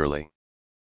superiorly.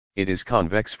 It is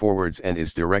convex forwards and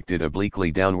is directed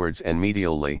obliquely downwards and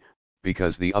medially,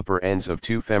 because the upper ends of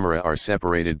two femora are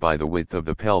separated by the width of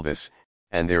the pelvis,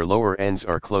 and their lower ends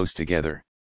are close together.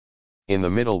 In the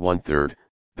middle 1/3,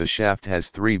 the shaft has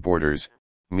 3 borders,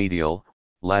 medial,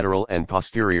 lateral and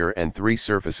posterior, and 3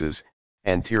 surfaces,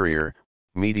 anterior,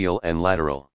 medial and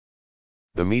lateral.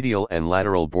 The medial and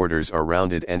lateral borders are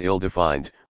rounded and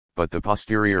ill-defined, but the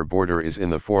posterior border is in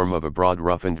the form of a broad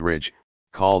roughened ridge,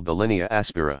 called the linea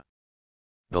aspera.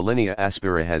 The linea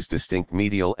aspera has distinct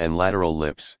medial and lateral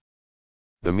lips.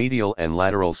 The medial and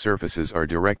lateral surfaces are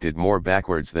directed more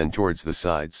backwards than towards the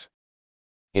sides.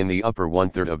 In the upper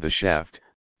 1/3 of the shaft,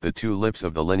 the 2 lips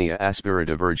of the linea aspera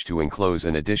diverge to enclose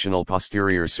an additional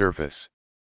posterior surface.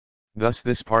 Thus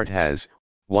this part has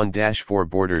 1-4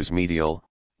 borders medial,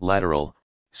 lateral,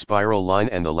 spiral line,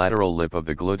 and the lateral lip of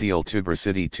the gluteal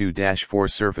tuberosity 2-4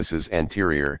 surfaces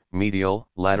anterior, medial,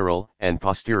 lateral, and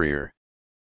posterior.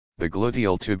 The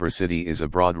gluteal tuberosity is a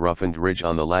broad roughened ridge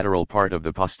on the lateral part of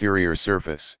the posterior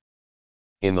surface.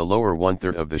 In the lower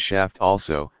 1/3 of the shaft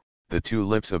also, the 2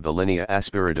 lips of the linea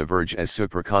aspera diverge as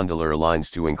supracondylar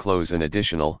lines to enclose an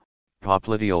additional,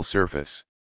 popliteal surface.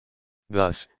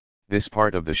 Thus, this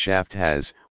part of the shaft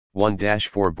has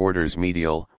 1-4 borders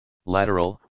medial,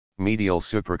 lateral, medial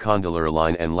supracondylar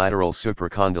line and lateral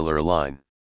supracondylar line.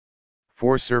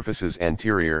 4 surfaces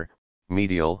anterior,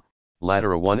 medial,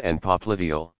 lateral 1 and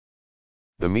popliteal.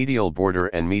 The medial border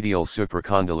and medial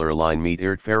supracondylar line meet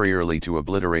inferiorly to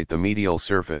obliterate the medial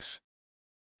surface.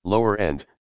 Lower end.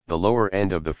 The lower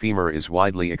end of the femur is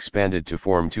widely expanded to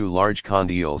form 2 large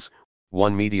condyles,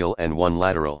 one medial and one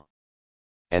lateral.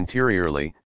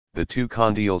 Anteriorly, the 2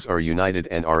 condyles are united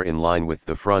and are in line with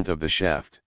the front of the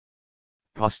shaft.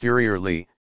 Posteriorly,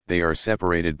 they are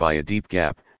separated by a deep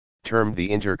gap, termed the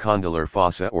intercondylar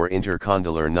fossa or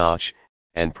intercondylar notch,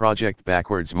 and project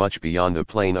backwards much beyond the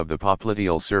plane of the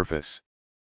popliteal surface.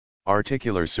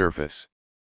 Articular surface.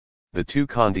 The 2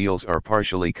 condyles are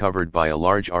partially covered by a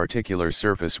large articular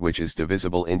surface which is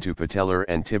divisible into patellar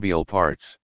and tibial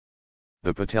parts.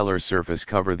 The patellar surface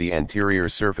covers the anterior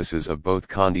surfaces of both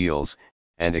condyles,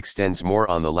 and extends more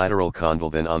on the lateral condyle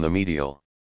than on the medial.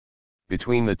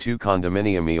 Between the 2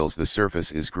 condylomeals the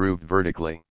surface is grooved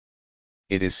vertically.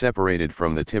 It is separated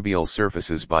from the tibial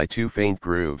surfaces by 2 faint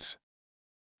grooves.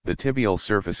 The tibial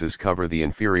surfaces cover the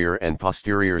inferior and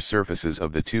posterior surfaces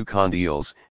of the 2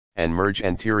 condyles, and merge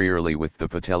anteriorly with the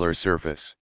patellar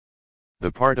surface.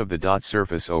 The part of the dot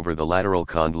surface over the lateral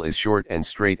condyle is short and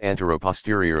straight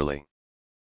anteroposteriorly.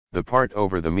 The part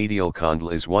over the medial condyle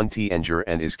is 1-tenger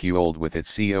and is cuoled with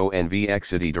its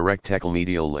convexidy directly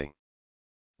medially.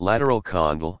 Lateral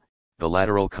condyle. The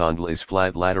lateral condyle is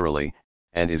flat laterally,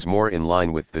 and is more in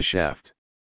line with the shaft.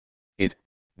 It,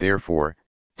 therefore,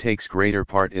 takes greater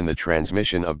part in the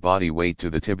transmission of body weight to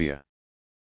the tibia.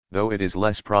 Though it is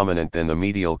less prominent than the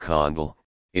medial condyle,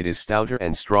 it is stouter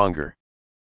and stronger.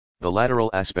 The lateral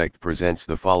aspect presents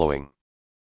the following.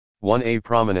 1. A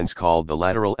prominence called the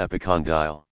lateral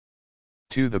epicondyle.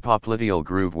 2. The popliteal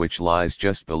groove which lies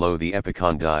just below the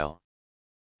epicondyle.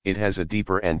 It has a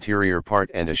deeper anterior part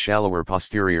and a shallower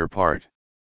posterior part.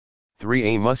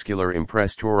 3. A muscular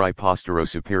impressori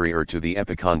postero-superior to the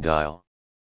epicondyle.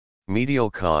 Medial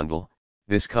condyle.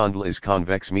 This condyle is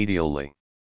convex medially.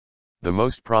 The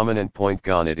most prominent point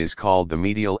on it is called the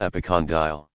medial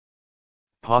epicondyle.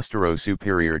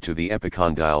 Postero-superior to the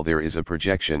epicondyle there is a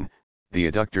projection,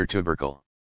 the adductor tubercle.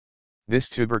 This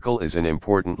tubercle is an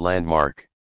important landmark.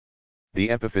 The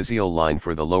epiphyseal line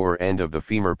for the lower end of the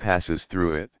femur passes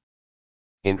through it.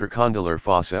 Intercondylar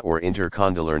fossa or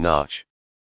intercondylar notch.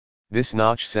 This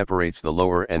notch separates the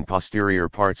lower and posterior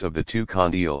parts of the 2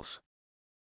 condyles.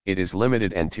 It is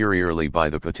limited anteriorly by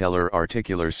the patellar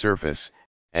articular surface,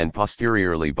 and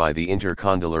posteriorly by the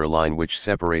intercondylar line which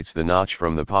separates the notch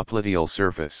from the popliteal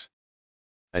surface.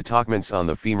 Attachments on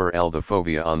the femur. The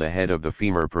fovea on the head of the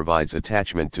femur provides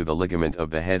attachment to the ligament of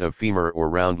the head of femur or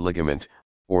round ligament,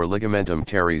 or ligamentum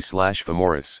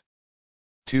teres/femoris.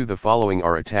 2. The following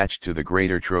are attached to the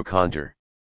greater trochanter.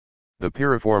 The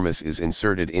piriformis is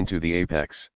inserted into the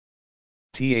apex.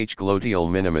 Gluteal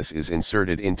minimus is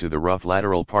inserted into the rough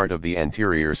lateral part of the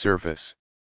anterior surface.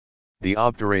 The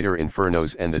obturator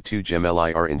infernos and the 2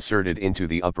 gemelli are inserted into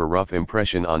the upper rough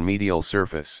impression on medial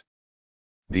surface.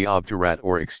 The obturat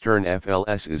or extern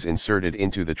FLS is inserted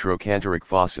into the trochanteric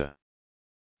fossa.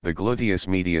 The gluteus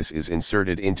medius is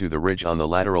inserted into the ridge on the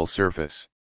lateral surface.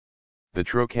 The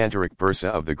trochanteric bursa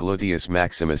of the gluteus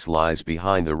maximus lies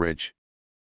behind the ridge.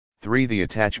 3. The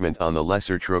attachment on the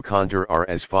lesser trochanter are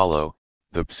as follow.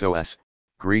 The psoas,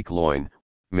 Greek loin,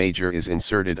 major is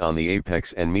inserted on the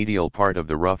apex and medial part of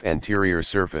the rough anterior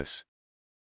surface.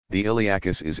 The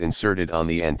iliacus is inserted on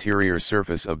the anterior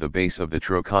surface of the base of the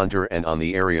trochanter and on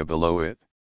the area below it.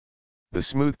 The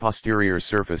smooth posterior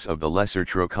surface of the lesser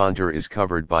trochanter is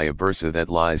covered by a bursa that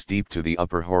lies deep to the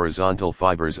upper horizontal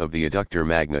fibers of the adductor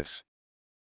magnus.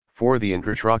 4. The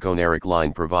intertrochoneric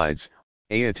line provides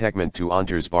a attachment to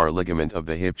Untersbar ligament of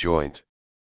the hip joint.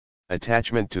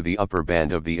 Attachment to the upper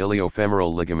band of the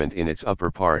iliofemoral ligament in its upper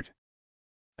part.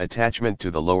 Attachment to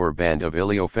the lower band of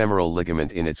iliofemoral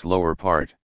ligament in its lower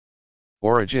part.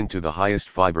 Origin to the highest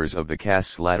fibers of the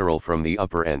castes lateral from the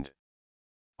upper end.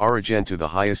 Origin to the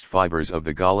highest fibers of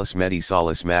the gallus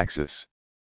medisalis maxus.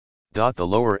 The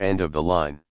lower end of the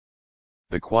line.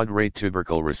 The quadrate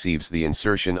tubercle receives the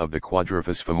insertion of the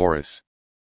quadriceps femoris.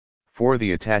 4.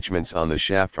 The attachments on the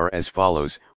shaft are as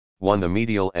follows. 1. The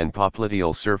medial and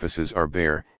popliteal surfaces are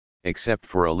bare, except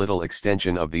for a little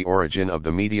extension of the origin of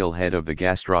the medial head of the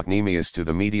gastrocnemius to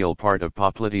the medial part of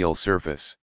popliteal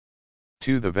surface.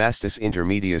 2. The vastus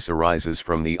intermedius arises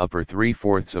from the upper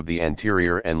 3/4 of the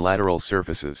anterior and lateral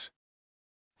surfaces.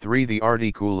 3. The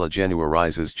articula genu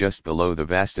arises just below the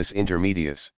vastus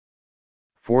intermedius.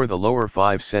 4. The lower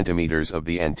 5 cm of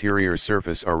the anterior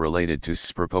surface are related to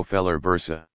spurpopellar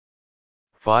bursa.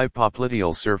 5.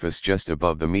 Popliteal surface just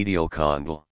above the medial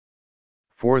condyle.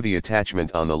 4. The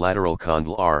attachment on the lateral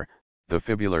condyle are, the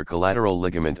fibular collateral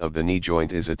ligament of the knee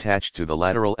joint is attached to the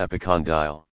lateral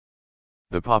epicondyle.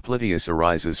 The popliteus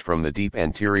arises from the deep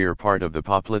anterior part of the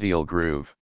popliteal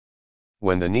groove.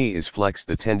 When the knee is flexed,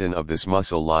 the tendon of this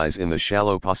muscle lies in the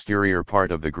shallow posterior part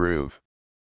of the groove.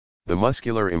 The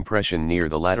muscular impression near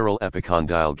the lateral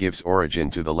epicondyle gives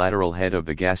origin to the lateral head of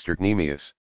the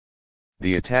gastrocnemius.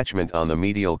 The attachment on the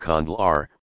medial condyle are,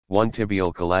 1.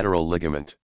 Tibial collateral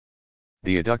ligament.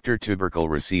 The adductor tubercle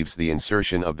receives the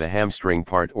insertion of the hamstring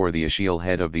part or the axial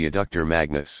head of the adductor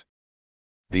magnus.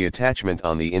 The attachment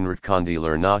on the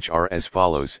intercondylar notch are as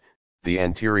follows. The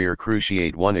anterior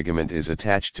cruciate 1 ligament is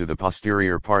attached to the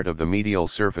posterior part of the medial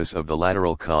surface of the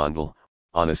lateral condyle,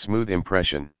 on a smooth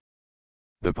impression.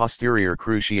 The posterior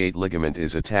cruciate ligament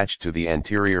is attached to the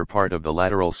anterior part of the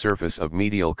lateral surface of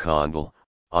medial condyle,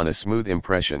 on a smooth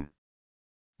impression.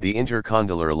 The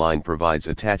intercondylar line provides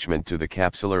attachment to the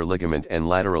capsular ligament and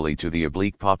laterally to the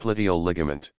oblique popliteal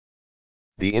ligament.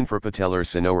 The infrapatellar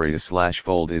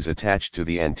synovius/fold is attached to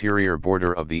the anterior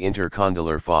border of the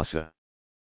intercondylar fossa.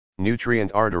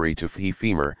 Nutrient artery to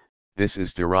femur, this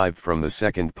is derived from the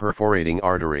second perforating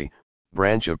artery,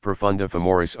 branch of profunda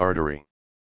femoris artery.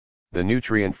 The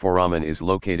nutrient foramen is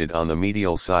located on the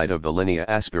medial side of the linea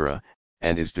aspera,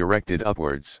 and is directed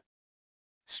upwards.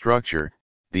 Structure: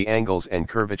 the angles and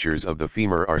curvatures of the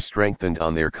femur are strengthened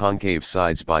on their concave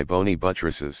sides by bony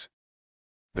buttresses.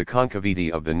 The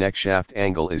concavity of the neck shaft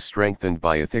angle is strengthened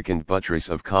by a thickened buttress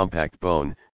of compact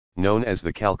bone, known as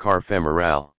the calcar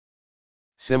femoral.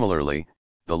 Similarly,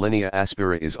 the linea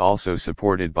aspera is also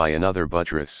supported by another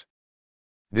buttress.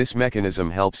 This mechanism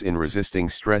helps in resisting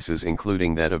stresses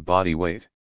including that of body weight.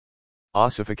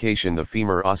 Ossification: the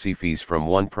femur ossifies from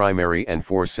 1 primary and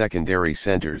 4 secondary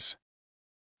centers.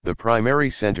 The primary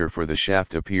center for the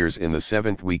shaft appears in the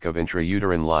 7th week of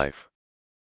intrauterine life.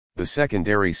 The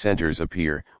secondary centers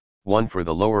appear, 1 for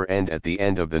the lower end at the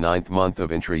end of the 9th month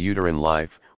of intrauterine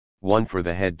life, 1 for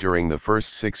the head during the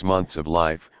first 6 months of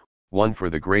life, 1 for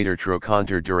the greater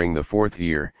trochanter during the 4th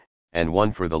year, and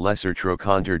 1 for the lesser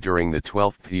trochanter during the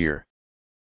 12th year.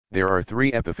 There are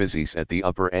 3 epiphyses at the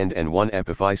upper end and 1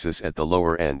 epiphysis at the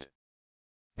lower end.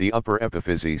 The upper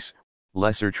epiphyses,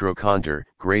 lesser trochanter,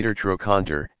 greater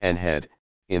trochanter, and head,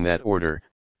 in that order,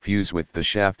 fuse with the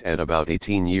shaft at about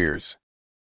 18 years.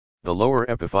 The lower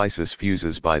epiphysis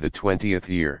fuses by the 20th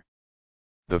year.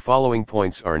 The following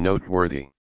points are noteworthy.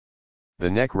 The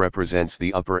neck represents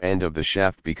the upper end of the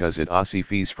shaft because it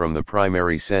ossifies from the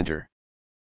primary center.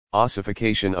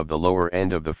 Ossification of the lower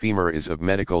end of the femur is of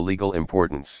medico-legal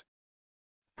importance.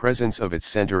 Presence of its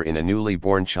center in a newly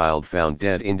born child found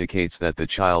dead indicates that the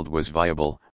child was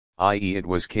viable, i.e. it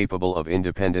was capable of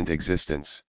independent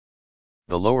existence.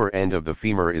 The lower end of the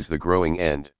femur is the growing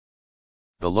end.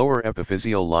 The lower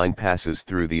epiphyseal line passes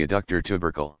through the adductor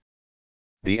tubercle.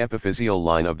 The epiphyseal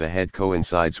line of the head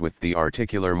coincides with the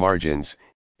articular margins,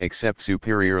 except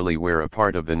superiorly where a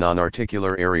part of the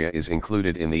non-articular area is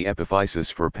included in the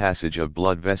epiphysis for passage of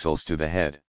blood vessels to the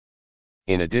head.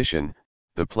 In addition,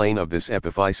 the plane of this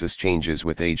epiphysis changes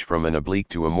with age from an oblique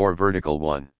to a more vertical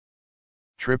one.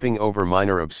 Tripping over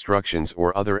minor obstructions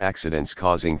or other accidents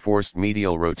causing forced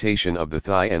medial rotation of the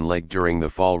thigh and leg during the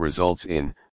fall results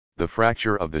in the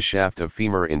fracture of the shaft of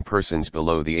femur in persons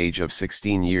below the age of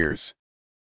 16 years.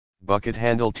 Bucket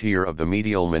handle tear of the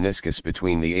medial meniscus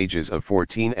between the ages of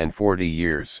 14 and 40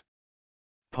 years.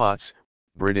 Potts,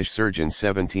 British surgeon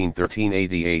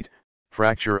 1713-88,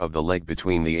 fracture of the leg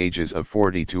between the ages of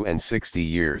 42 and 60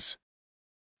 years.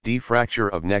 Fracture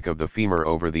of neck of the femur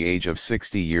over the age of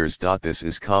 60 years. This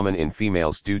is common in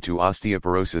females due to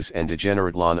osteoporosis and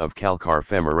degeneration of calcar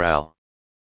femoral.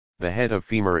 The head of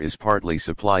femur is partly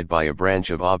supplied by a branch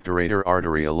of obturator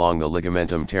artery along the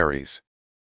ligamentum teres.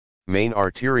 Main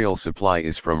arterial supply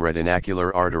is from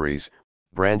retinacular arteries,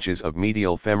 branches of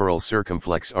medial femoral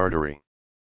circumflex artery.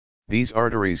 These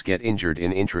arteries get injured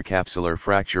in intracapsular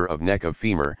fracture of neck of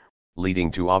femur,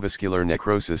 leading to avascular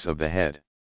necrosis of the head.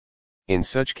 In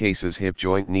such cases hip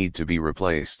joint need to be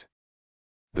replaced.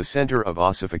 The center of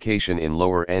ossification in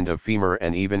lower end of femur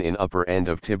and even in upper end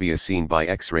of tibia seen by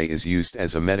X-ray is used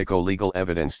as a medico-legal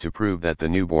evidence to prove that the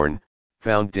newborn,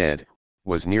 found dead,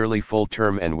 was nearly full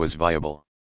term and was viable.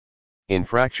 In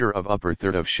fracture of upper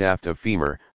third of shaft of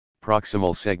femur,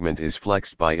 proximal segment is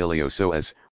flexed by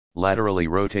iliopsoas, laterally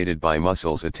rotated by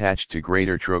muscles attached to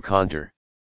greater trochanter.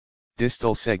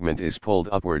 Distal segment is pulled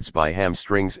upwards by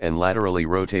hamstrings and laterally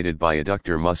rotated by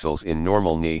adductor muscles in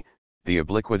normal knee. The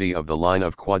obliquity of the line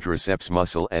of quadriceps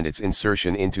muscle and its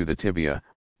insertion into the tibia,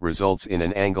 results in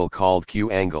an angle called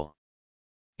Q angle.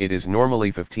 It is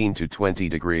normally 15 to 20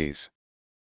 degrees.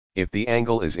 If the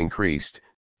angle is increased,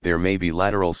 there may be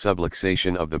lateral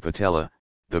subluxation of the patella.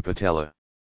 The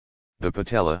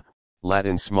patella,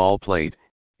 Latin small plate,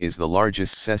 is the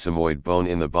largest sesamoid bone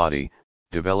in the body,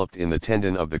 developed in the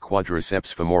tendon of the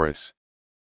quadriceps femoris.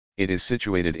 It is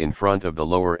situated in front of the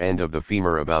lower end of the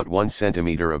femur about 1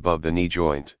 cm above the knee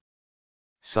joint.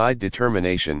 Side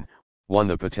determination: 1.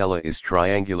 The patella is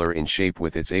triangular in shape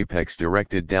with its apex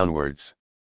directed downwards.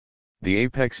 The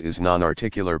apex is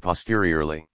non-articular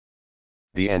posteriorly.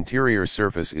 The anterior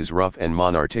surface is rough and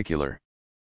monarticular.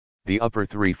 The upper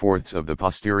 3/4 of the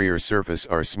posterior surface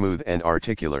are smooth and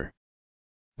articular.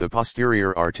 The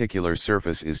posterior articular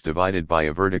surface is divided by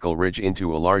a vertical ridge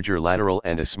into a larger lateral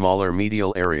and a smaller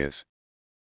medial areas.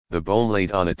 The bone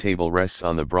laid on a table rests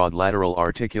on the broad lateral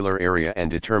articular area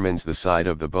and determines the side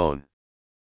of the bone.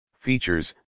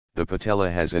 Features: the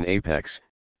patella has an apex,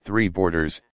 3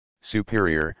 borders,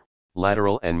 superior,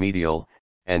 lateral and medial,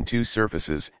 and 2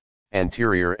 surfaces,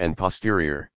 anterior and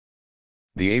posterior.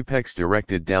 The apex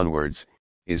directed downwards,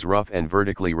 is rough and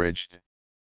vertically ridged.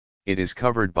 It is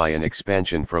covered by an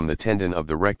expansion from the tendon of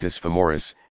the rectus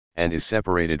femoris, and is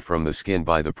separated from the skin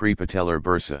by the prepatellar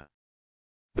bursa.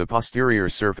 The posterior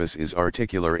surface is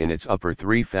articular in its upper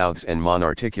 3/4 and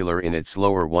monarticular in its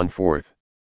lower 1/4.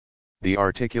 The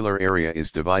articular area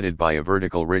is divided by a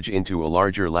vertical ridge into a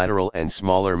larger lateral and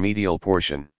smaller medial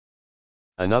portion.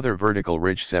 Another vertical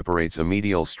ridge separates a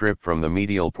medial strip from the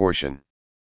medial portion.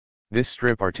 This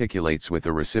strip articulates with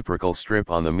a reciprocal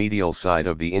strip on the medial side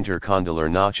of the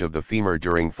intercondylar notch of the femur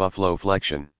during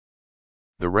flexsion.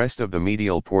 The rest of the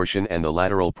medial portion and the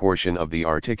lateral portion of the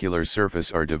articular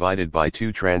surface are divided by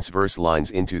 2 transverse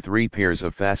lines into 3 pairs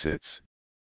of facets.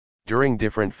 During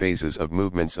different phases of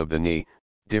movements of the knee,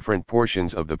 different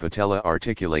portions of the patella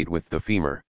articulate with the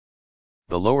femur.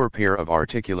 The lower pair of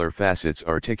articular facets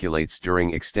articulates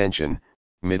during extension,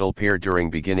 middle pair during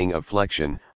beginning of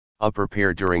flexion, upper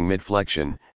pair during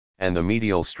mid-flexion, and the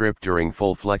medial strip during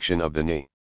full flexion of the knee.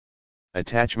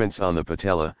 Attachments on the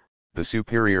patella: the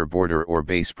superior border or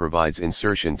base provides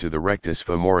insertion to the rectus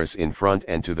femoris in front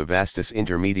and to the vastus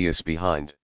intermedius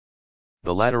behind.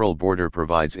 The lateral border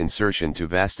provides insertion to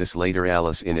vastus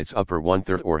lateralis in its upper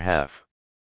 1/3 or half.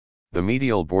 The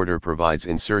medial border provides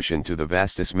insertion to the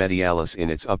vastus medialis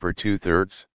in its upper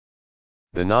 2/3.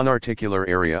 The non-articular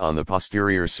area on the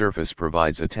posterior surface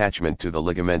provides attachment to the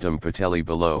ligamentum patelli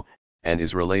below, and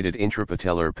is related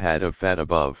intrapatellar pad of fat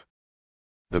above.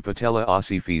 The patella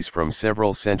ossifies from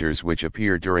several centers which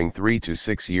appear during 3 to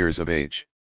 6 years of age.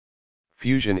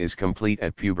 Fusion is complete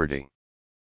at puberty.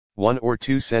 1 or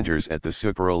 2 centers at the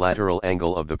superolateral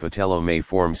angle of the patella may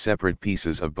form separate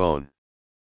pieces of bone.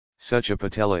 Such a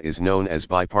patella is known as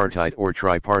bipartite or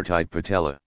tripartite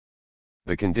patella.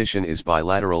 The condition is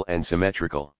bilateral and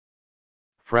symmetrical.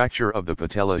 Fracture of the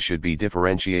patella should be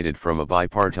differentiated from a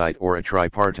bipartite or a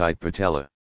tripartite patella.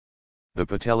 The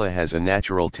patella has a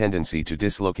natural tendency to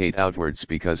dislocate outwards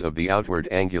because of the outward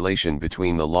angulation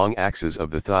between the long axes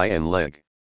of the thigh and leg.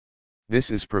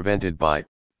 This is prevented by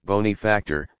bony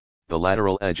factor. The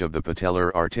lateral edge of the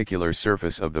patellar articular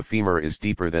surface of the femur is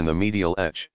deeper than the medial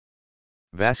edge.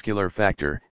 Vascular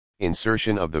factor: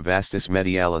 insertion of the vastus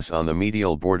medialis on the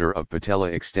medial border of patella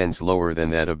extends lower than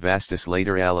that of vastus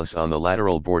lateralis on the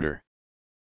lateral border.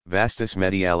 Vastus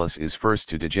medialis is first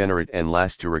to degenerate and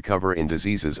last to recover in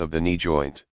diseases of the knee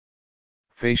joint.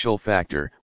 Facial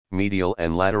factor: medial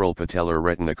and lateral patellar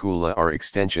reticula are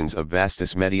extensions of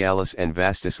vastus medialis and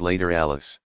vastus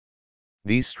lateralis.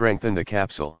 These strengthen the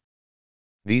capsule.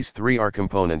 These three are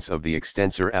components of the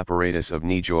extensor apparatus of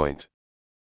knee joint.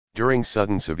 During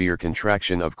sudden severe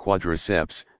contraction of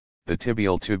quadriceps, the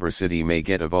tibial tuberosity may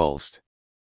get avulsed.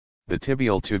 The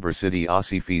tibial tuberosity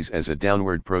ossifies as a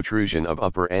downward protrusion of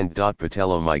upper end.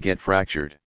 Patella might get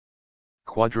fractured.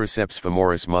 Quadriceps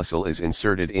femoris muscle is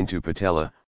inserted into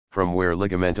patella, from where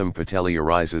ligamentum patelli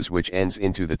arises, which ends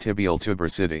into the tibial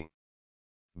tuberosity.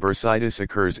 Bursitis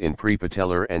occurs in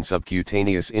prepatellar and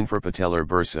subcutaneous infrapatellar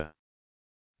bursa.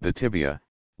 The tibia,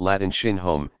 Latin shin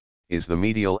home, is the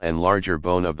medial and larger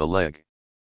bone of the leg.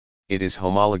 It is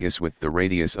homologous with the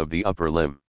radius of the upper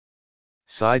limb.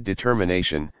 Side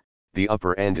determination, the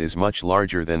upper end is much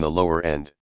larger than the lower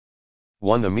end.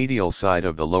 1. The medial side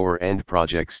of the lower end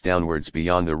projects downwards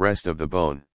beyond the rest of the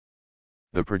bone.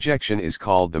 The projection is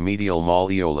called the medial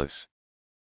malleolus.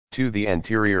 2. The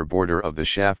anterior border of the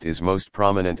shaft is most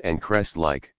prominent and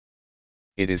crest-like.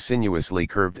 It is sinuously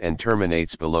curved and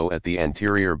terminates below at the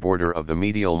anterior border of the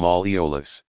medial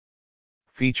malleolus.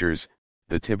 Features: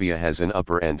 the tibia has an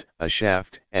upper end, a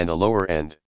shaft, and a lower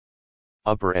end.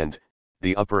 Upper end: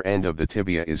 the upper end of the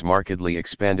tibia is markedly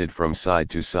expanded from side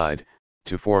to side,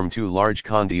 to form two large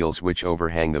condyles which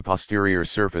overhang the posterior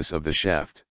surface of the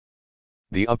shaft.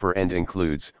 The upper end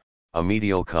includes a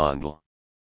medial condyle,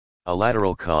 a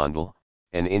lateral condyle,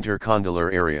 an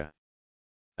intercondylar area,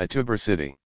 a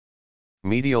tuberosity.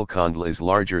 Medial condyle is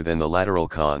larger than the lateral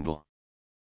condyle.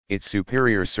 Its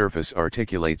superior surface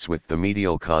articulates with the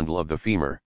medial condyle of the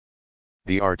femur.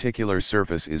 The articular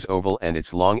surface is oval and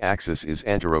its long axis is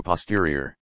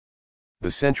anteroposterior.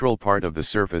 The central part of the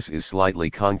surface is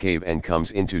slightly concave and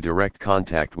comes into direct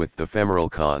contact with the femoral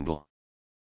condyle.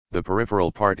 The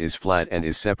peripheral part is flat and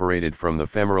is separated from the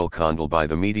femoral condyle by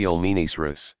the medial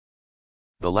meniscus.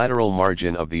 The lateral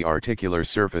margin of the articular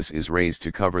surface is raised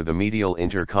to cover the medial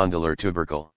intercondylar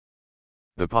tubercle.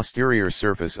 The posterior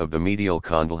surface of the medial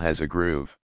condyle has a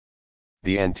groove.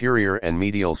 The anterior and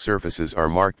medial surfaces are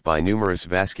marked by numerous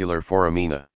vascular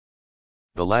foramina.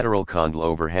 The lateral condyle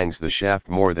overhangs the shaft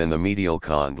more than the medial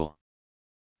condyle.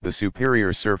 The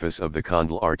superior surface of the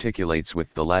condyle articulates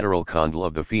with the lateral condyle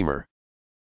of the femur.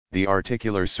 The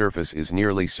articular surface is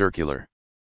nearly circular.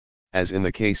 As in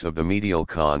the case of the medial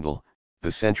condyle,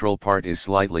 the central part is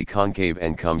slightly concave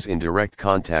and comes in direct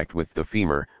contact with the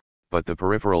femur, but the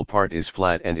peripheral part is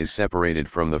flat and is separated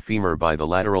from the femur by the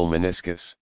lateral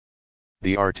meniscus.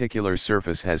 The articular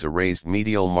surface has a raised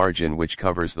medial margin which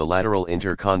covers the lateral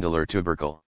intercondylar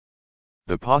tubercle.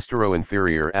 The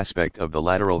postero-inferior aspect of the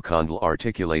lateral condyle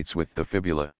articulates with the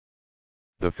fibula.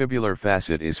 The fibular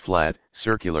facet is flat,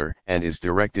 circular, and is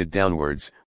directed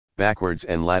downwards, backwards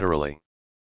and laterally.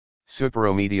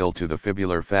 Superomedial to the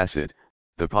fibular facet,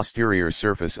 the posterior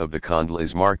surface of the condyle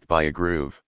is marked by a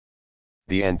groove.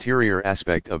 The anterior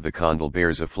aspect of the condyle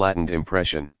bears a flattened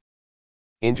impression.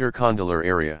 Intercondylar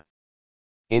area.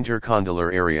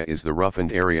 Intercondylar area is the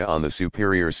roughened area on the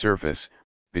superior surface,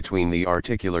 between the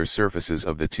articular surfaces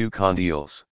of the two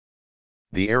condyles.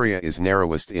 The area is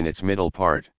narrowest in its middle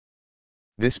part.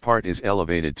 This part is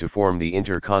elevated to form the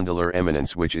intercondylar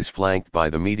eminence, which is flanked by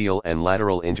the medial and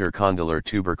lateral intercondylar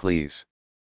tubercles.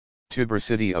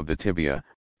 Tuberosity of the tibia.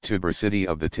 Tuberosity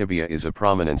of the tibia is a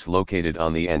prominence located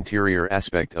on the anterior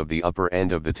aspect of the upper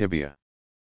end of the tibia.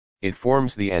 It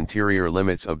forms the anterior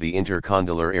limits of the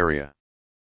intercondylar area.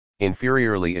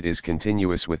 Inferiorly it is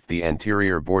continuous with the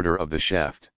anterior border of the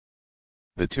shaft.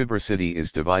 The tuberosity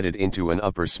is divided into an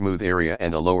upper smooth area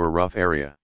and a lower rough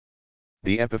area.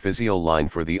 The epiphyseal line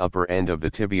for the upper end of the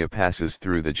tibia passes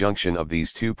through the junction of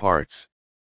these two parts.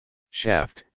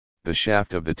 Shaft. The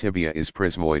shaft of the tibia is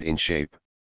prismoid in shape.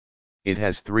 It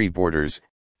has three borders,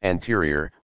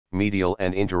 anterior, medial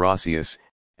and interosseous,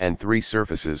 and three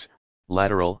surfaces,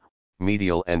 lateral,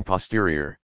 medial and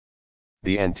posterior.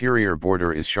 The anterior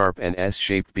border is sharp and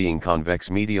S-shaped, being convex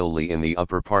medially in the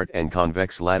upper part and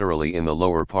convex laterally in the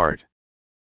lower part.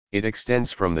 It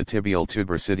extends from the tibial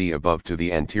tuberosity above to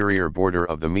the anterior border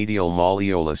of the medial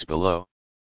malleolus below.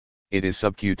 It is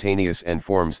subcutaneous and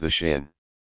forms the shin.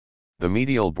 The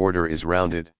medial border is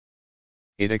rounded.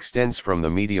 It extends from the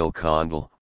medial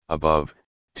condyle, above,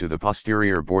 to the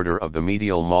posterior border of the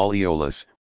medial malleolus,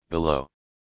 below.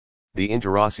 The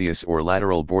interosseous or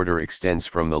lateral border extends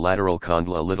from the lateral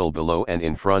condyle a little below and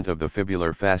in front of the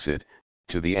fibular facet,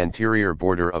 to the anterior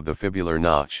border of the fibular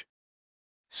notch.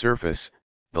 Surface.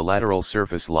 The lateral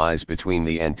surface lies between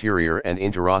the anterior and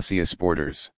interosseous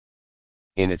borders.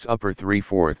 In its upper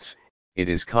 3/4, it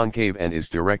is concave and is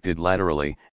directed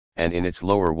laterally, and in its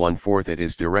lower 1/4 it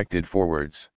is directed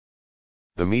forwards.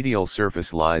 The medial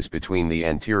surface lies between the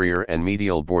anterior and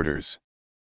medial borders.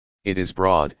 It is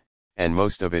broad, and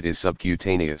most of it is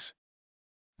subcutaneous.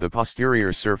 The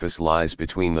posterior surface lies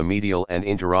between the medial and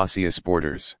interosseous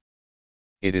borders.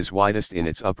 It is widest in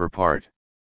its upper part.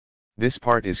 This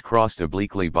part is crossed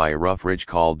obliquely by a rough ridge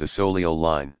called the soleal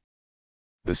line.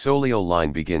 The soleal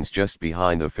line begins just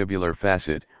behind the fibular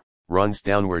facet, runs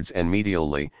downwards and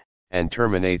medially, and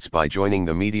terminates by joining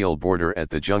the medial border at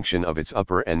the junction of its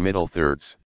upper and middle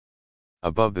thirds.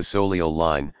 Above the soleal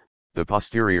line, the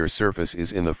posterior surface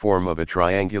is in the form of a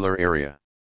triangular area.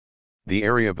 The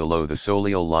area below the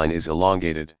soleal line is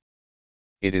elongated.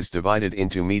 It is divided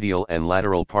into medial and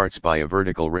lateral parts by a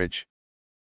vertical ridge.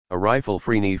 A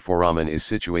rifle-free knee foramen is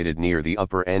situated near the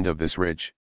upper end of this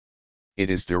ridge.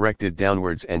 It is directed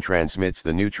downwards and transmits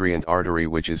the nutrient artery,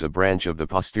 which is a branch of the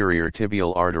posterior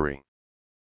tibial artery.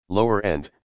 Lower end,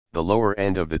 the lower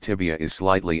end of the tibia is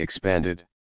slightly expanded.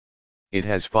 It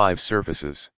has 5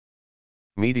 surfaces.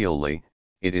 Medially,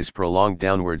 it is prolonged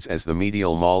downwards as the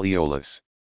medial malleolus.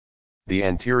 The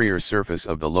anterior surface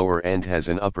of the lower end has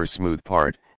an upper smooth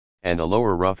part, and a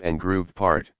lower rough and grooved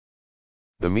part.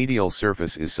 The medial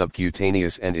surface is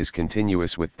subcutaneous and is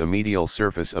continuous with the medial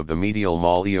surface of the medial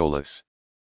malleolus.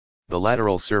 The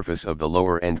lateral surface of the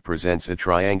lower end presents a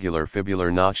triangular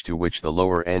fibular notch to which the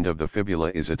lower end of the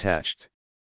fibula is attached.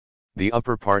 The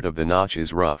upper part of the notch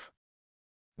is rough.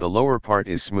 The lower part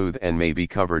is smooth and may be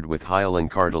covered with hyaline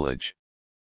cartilage.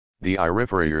 The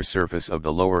inferior surface of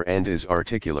the lower end is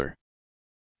articular.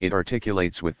 It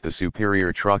articulates with the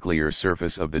superior trochlear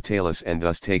surface of the talus and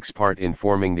thus takes part in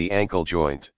forming the ankle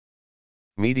joint.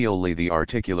 Medially, the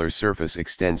articular surface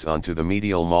extends onto the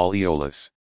medial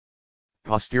malleolus.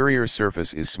 Posterior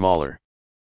surface is smaller.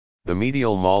 The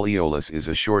medial malleolus is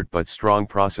a short but strong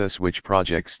process which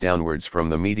projects downwards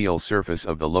from the medial surface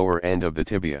of the lower end of the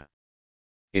tibia.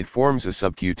 It forms a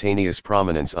subcutaneous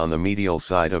prominence on the medial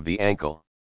side of the ankle.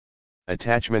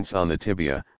 Attachments on the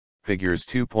tibia. Figures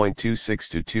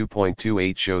 2.26 to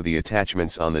 2.28 show the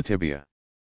attachments on the tibia.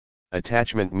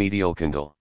 Attachment medial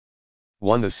condyle.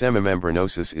 1. The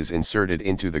semimembranosus is inserted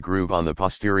into the groove on the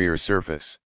posterior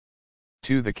surface.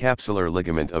 2. The capsular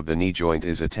ligament of the knee joint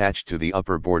is attached to the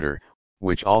upper border,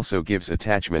 which also gives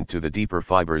attachment to the deeper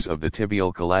fibers of the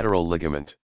tibial collateral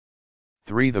ligament.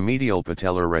 3. The medial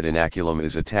patellar retinaculum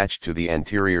is attached to the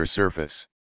anterior surface.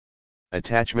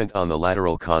 Attachment on the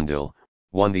lateral condyle.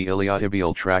 1. The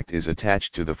iliotibial tract is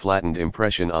attached to the flattened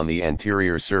impression on the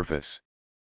anterior surface.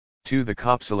 2. The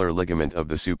capsular ligament of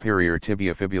the superior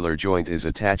tibia-fibular joint is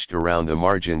attached around the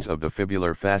margins of the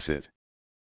fibular facet.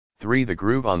 3. The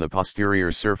groove on the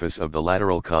posterior surface of the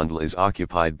lateral condyle is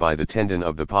occupied by the tendon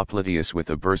of the popliteus with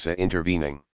a bursa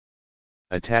intervening.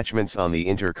 Attachments on the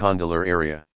intercondylar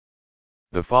area.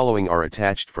 The following are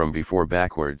attached from before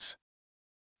backwards.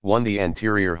 1. The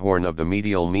anterior horn of the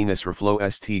medial menis reflow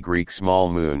st Greek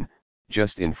small moon,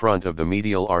 just in front of the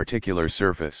medial articular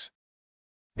surface.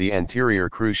 The anterior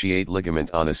cruciate ligament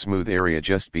on a smooth area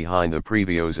just behind the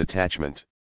previous attachment.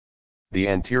 The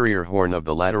anterior horn of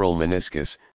the lateral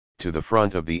meniscus, to the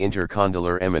front of the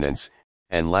intercondylar eminence,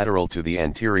 and lateral to the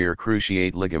anterior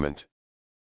cruciate ligament.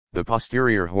 The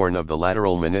posterior horn of the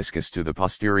lateral meniscus to the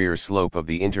posterior slope of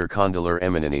the intercondylar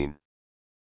eminence.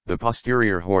 The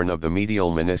posterior horn of the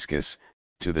medial meniscus,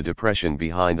 to the depression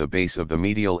behind the base of the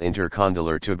medial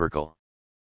intercondylar tubercle.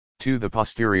 2. The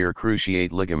posterior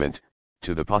cruciate ligament,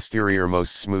 to the posterior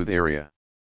most smooth area.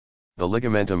 The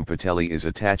ligamentum patelli is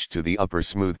attached to the upper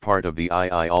smooth part of the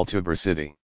all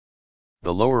tuberosity.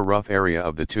 The lower rough area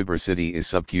of the tuberosity is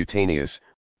subcutaneous,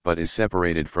 but is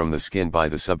separated from the skin by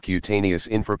the subcutaneous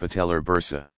infrapatellar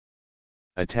bursa.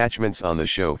 Attachments on the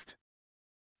shaft.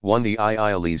 1. The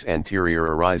Ilies anterior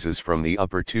arises from the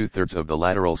upper 2/3 of the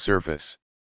lateral surface.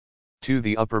 2.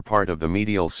 The upper part of the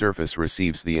medial surface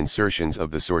receives the insertions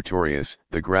of the sartorius,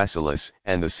 the gracilis,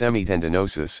 and the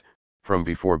semitendinosus, from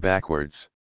before backwards.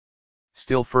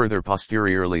 Still further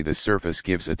posteriorly, the surface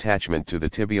gives attachment to the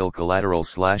tibial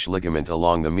collateral/ligament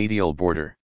along the medial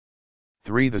border.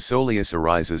 3. The soleus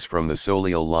arises from the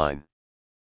soleal line.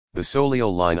 The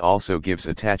soleal line also gives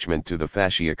attachment to the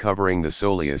fascia covering the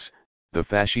soleus, the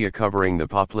fascia covering the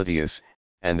popliteus,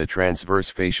 and the transverse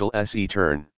facial se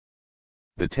turn.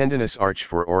 The tendinous arch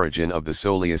for origin of the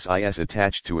soleus is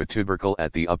attached to a tubercle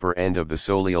at the upper end of the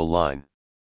soleal line.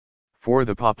 4.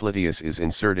 The popliteus is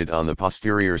inserted on the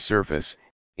posterior surface,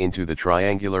 into the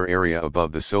triangular area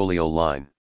above the soleal line.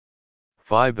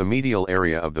 5. The medial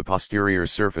area of the posterior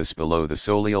surface below the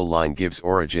soleal line gives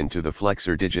origin to the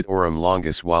flexor digitorum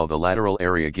longus, while the lateral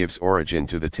area gives origin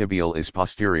to the tibial is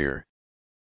posterior.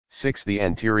 6. The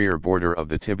anterior border of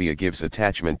the tibia gives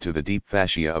attachment to the deep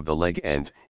fascia of the leg and,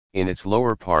 in its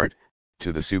lower part,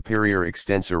 to the superior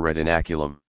extensor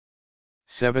retinaculum.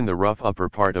 7. The rough upper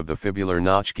part of the fibular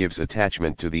notch gives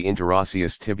attachment to the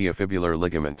interosseous tibiofibular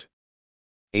ligament.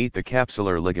 8. The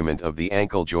capsular ligament of the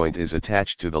ankle joint is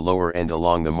attached to the lower end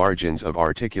along the margins of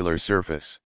articular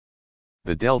surface.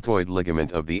 The deltoid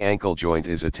ligament of the ankle joint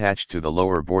is attached to the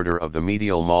lower border of the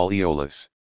medial malleolus.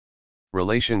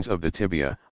 Relations of the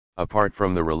tibia. Apart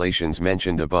from the relations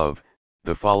mentioned above,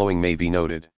 the following may be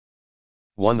noted.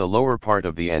 1. The lower part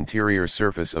of the anterior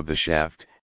surface of the shaft,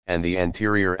 and the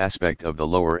anterior aspect of the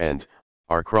lower end,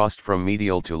 are crossed from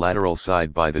medial to lateral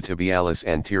side by the tibialis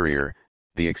anterior,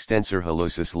 the extensor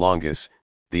hallucis longus,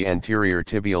 the anterior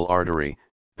tibial artery,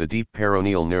 the deep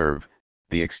peroneal nerve,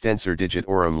 the extensor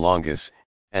digitorum longus,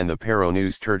 and the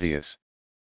peroneus tertius.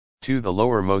 2. The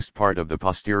lowermost part of the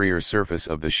posterior surface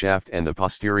of the shaft and the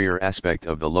posterior aspect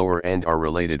of the lower end are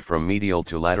related from medial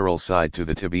to lateral side to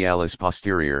the tibialis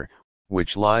posterior,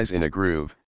 which lies in a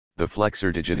groove, the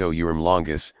flexor digitorum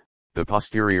longus, the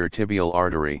posterior tibial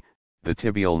artery, the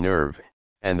tibial nerve,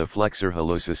 and the flexor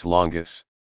hallucis longus.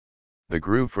 The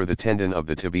groove for the tendon of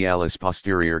the tibialis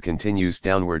posterior continues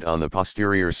downward on the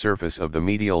posterior surface of the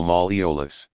medial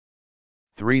malleolus.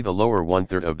 3. The lower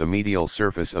one-third of the medial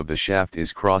surface of the shaft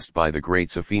is crossed by the great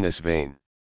saphenous vein.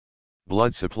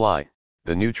 Blood supply.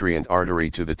 The nutrient artery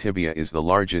to the tibia is the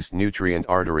largest nutrient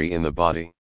artery in the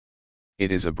body.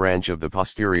 It is a branch of the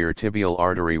posterior tibial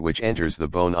artery which enters the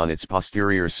bone on its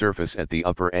posterior surface at the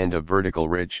upper end of vertical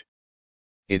ridge.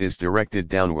 It is directed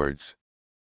downwards.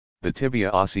 The tibia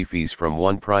ossifies from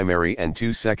 1 primary and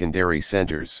 2 secondary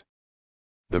centers.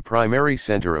 The primary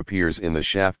center appears in the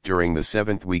shaft during the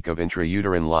 7th week of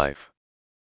intrauterine life.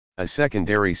 A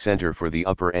secondary center for the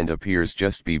upper end appears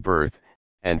just be birth,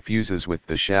 and fuses with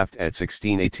the shaft at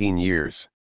 16-18 years.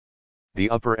 The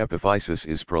upper epiphysis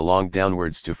is prolonged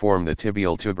downwards to form the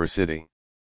tibial tuberosity.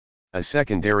 A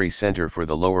secondary center for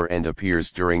the lower end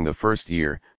appears during the 1st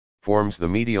year, forms the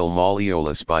medial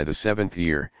malleolus by the 7th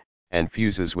year, and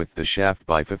fuses with the shaft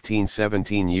by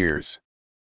 15-17 years.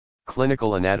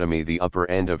 Clinical anatomy. The upper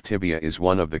end of tibia is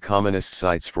one of the commonest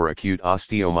sites for acute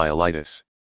osteomyelitis.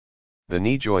 The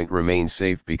knee joint remains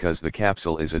safe because the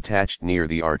capsule is attached near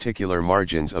the articular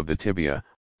margins of the tibia,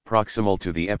 proximal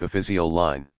to the epiphyseal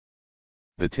line.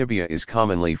 The tibia is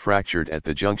commonly fractured at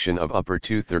the junction of upper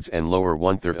 2/3 and lower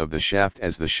 1/3 of the shaft,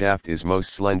 as the shaft is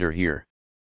most slender here.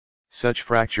 Such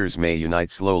fractures may unite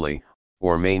slowly,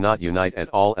 or may not unite at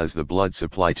all, as the blood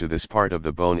supply to this part of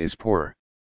the bone is poor.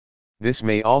 This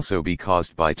may also be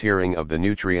caused by tearing of the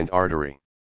nutrient artery.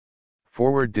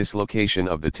 Forward dislocation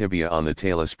of the tibia on the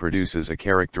talus produces a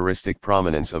characteristic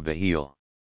prominence of the heel.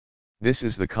 This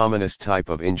is the commonest type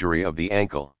of injury of the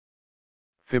ankle.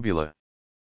 Fibula.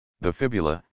 The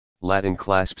fibula, Latin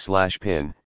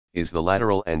clasp/pin, is the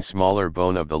lateral and smaller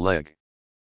bone of the leg.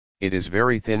 It is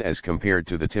very thin as compared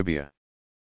to the tibia.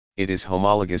 It is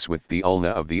homologous with the ulna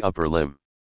of the upper limb.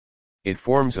 It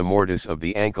forms a mortise of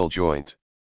the ankle joint.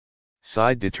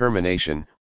 Side determination.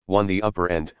 1. The upper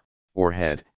end, or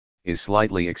head, is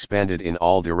slightly expanded in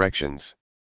all directions.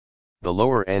 The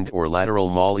lower end or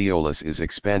lateral malleolus is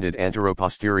expanded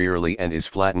anteroposteriorly and is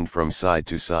flattened from side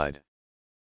to side.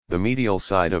 The medial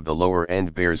side of the lower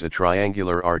end bears a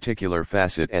triangular articular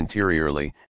facet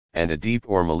anteriorly, and a deep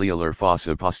or malleolar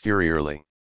fossa posteriorly.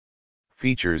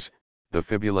 Features. The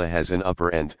fibula has an upper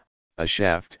end, a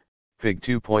shaft, Fig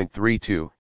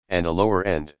 2.32, and a lower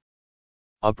end.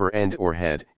 Upper end or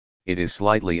head, it is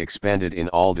slightly expanded in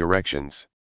all directions.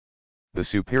 The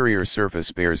superior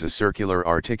surface bears a circular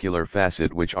articular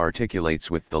facet which articulates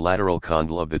with the lateral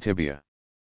condyle of the tibia.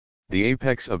 The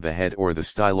apex of the head or the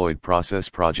styloid process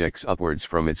projects upwards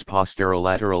from its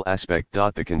posterolateral aspect.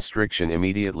 The constriction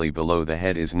immediately below the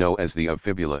head is known as the of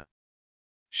fibula.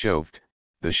 Shaft.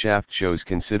 The shaft shows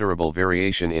considerable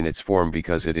variation in its form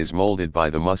because it is molded by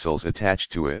the muscles attached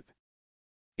to it.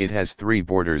 It has 3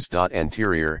 borders.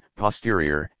 Anterior,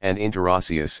 posterior, and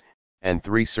interosseous, and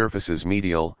 3 surfaces: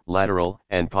 medial, lateral,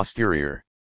 and posterior.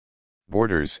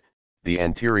 Borders. The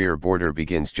anterior border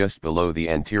begins just below the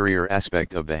anterior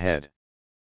aspect of the head.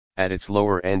 At its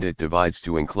lower end it divides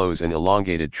to enclose an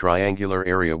elongated triangular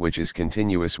area which is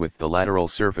continuous with the lateral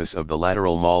surface of the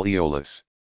lateral malleolus.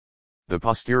 The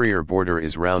posterior border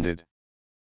is rounded.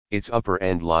 Its upper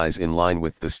end lies in line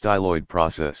with the styloid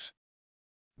process.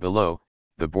 Below,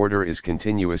 the border is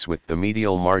continuous with the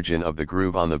medial margin of the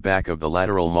groove on the back of the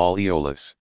lateral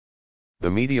malleolus.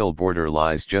 The medial border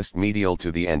lies just medial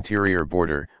to the anterior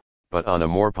border, but on a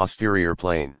more posterior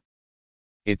plane.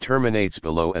 It terminates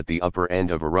below at the upper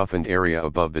end of a roughened area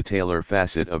above the talar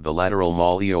facet of the lateral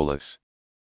malleolus.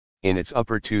 In its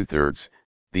upper 2/3,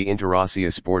 the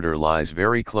interosseous border lies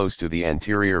very close to the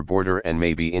anterior border and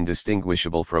may be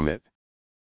indistinguishable from it.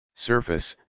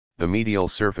 Surface: the medial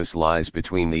surface lies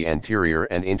between the anterior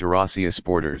and interosseous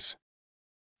borders.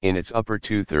 In its upper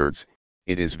 2/3,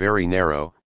 it is very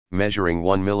narrow, measuring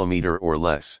 1 mm or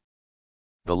less.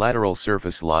 The lateral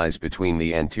surface lies between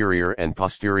the anterior and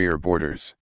posterior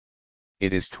borders.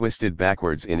 It is twisted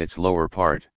backwards in its lower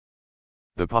part.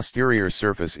 The posterior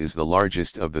surface is the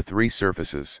largest of the three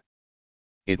surfaces.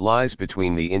 It lies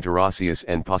between the interosseous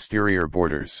and posterior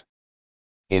borders.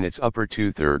 In its upper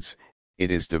 2/3,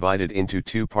 it is divided into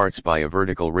two parts by a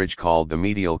vertical ridge called the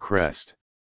medial crest.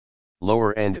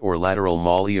 Lower end or lateral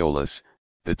malleolus: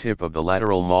 the tip of the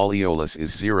lateral malleolus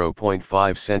is 0.5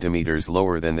 cm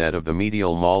lower than that of the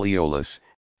medial malleolus,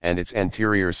 and its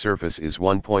anterior surface is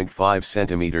 1.5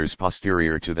 cm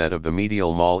posterior to that of the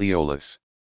medial malleolus.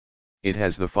 It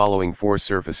has the following four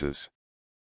surfaces.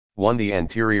 1. The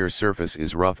anterior surface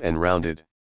is rough and rounded.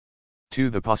 2.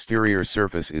 The posterior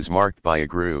surface is marked by a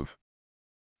groove.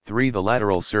 3. The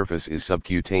lateral surface is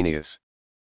subcutaneous.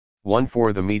 1.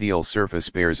 The medial surface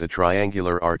bears a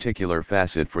triangular articular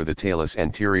facet for the talus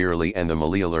anteriorly and the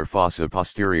malleolar fossa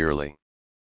posteriorly.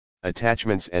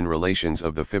 Attachments and relations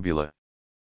of the fibula.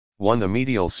 1. The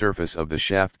medial surface of the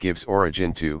shaft gives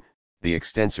origin to the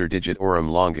extensor digitorum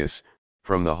longus,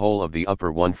 from the whole of the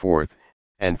upper 1/4,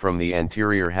 and from the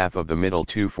anterior half of the middle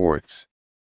 2/4.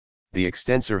 The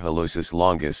extensor hallucis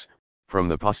longus, from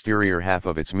the posterior half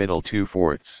of its middle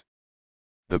 2/4.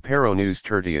 The peroneus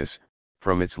tertius,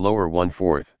 from its lower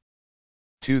 1/4.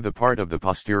 2. The part of the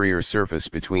posterior surface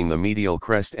between the medial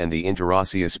crest and the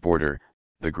interosseous border,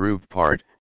 the grooved part,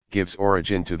 gives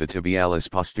origin to the tibialis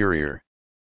posterior.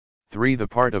 3. The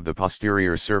part of the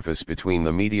posterior surface between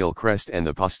the medial crest and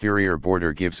the posterior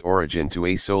border gives origin to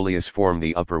a soleus form.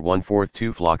 The upper 1/4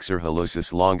 2 flexor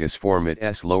hallucis longus form it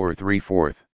s lower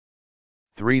 3/4.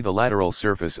 3. The lateral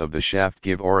surface of the shaft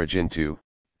give origin to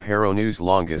peroneus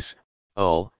longus,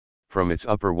 ul, from its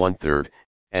upper 1/3,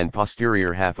 and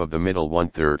posterior half of the middle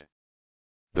 1/3.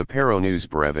 The peroneus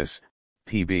brevis,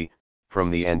 pb, from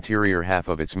the anterior half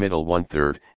of its middle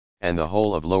 1/3, and the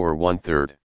whole of lower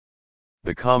 1/3.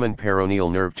 The common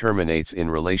peroneal nerve terminates in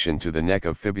relation to the neck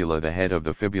of fibula. The head of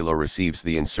the fibula receives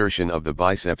the insertion of the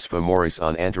biceps femoris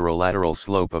on anterolateral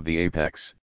slope of the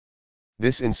apex.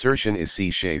 This insertion is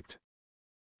C-shaped.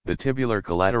 The tibular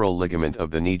collateral ligament of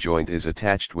the knee joint is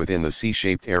attached within the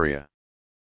C-shaped area.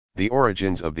 The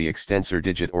origins of the extensor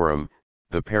digitorum,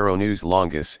 the peroneus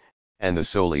longus, and the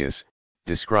soleus,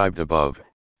 described above,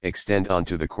 extend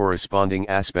onto the corresponding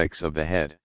aspects of the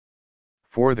head.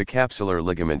 4. The capsular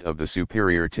ligament of the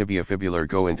superior tibiofibular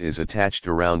joint is attached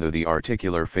around the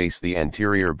articular face. The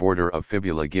anterior border of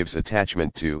fibula gives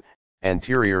attachment to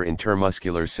anterior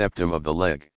intermuscular septum of the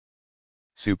leg.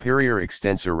 Superior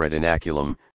extensor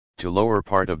retinaculum, to lower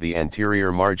part of the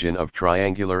anterior margin of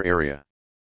triangular area.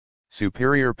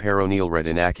 Superior peroneal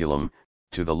retinaculum,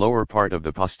 to the lower part of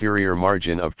the posterior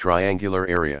margin of triangular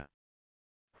area.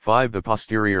 5. The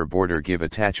posterior border give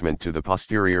attachment to the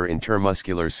posterior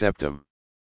intermuscular septum.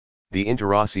 The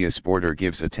interosseous border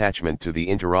gives attachment to the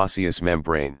interosseous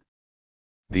membrane.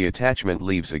 The attachment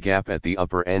leaves a gap at the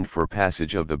upper end for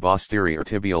passage of the posterior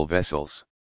tibial vessels.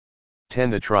 10.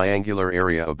 The triangular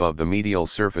area above the medial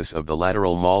surface of the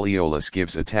lateral malleolus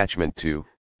gives attachment to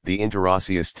the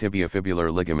interosseous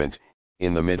tibiofibular ligament,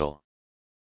 in the middle.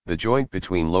 The joint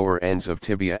between lower ends of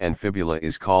tibia and fibula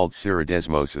is called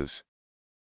pseudodesmosis.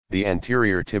 The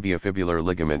anterior tibiofibular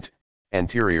ligament,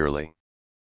 anteriorly.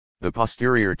 The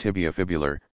posterior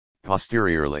tibiofibular,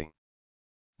 posteriorly.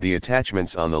 The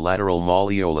attachments on the lateral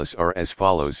malleolus are as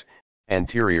follows: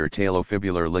 anterior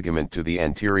talofibular ligament to the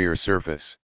anterior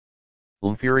surface.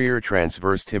 Inferior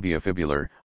transverse tibiofibular,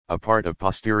 a part of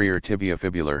posterior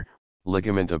tibiofibular,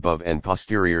 ligament above and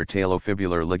posterior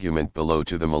talofibular ligament below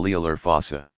to the malleolar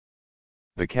fossa.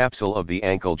 The capsule of the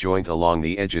ankle joint along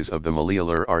the edges of the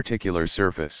malleolar articular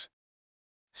surface.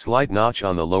 Slight notch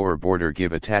on the lower border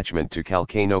give attachment to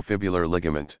calcaneofibular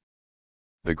ligament.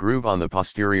 The groove on the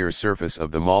posterior surface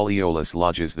of the malleolus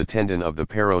lodges the tendon of the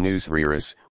peroneus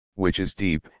reris, which is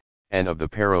deep, and of the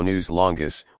peroneus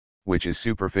longus, which is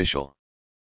superficial.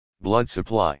 Blood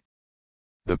supply.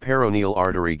 The peroneal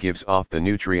artery gives off the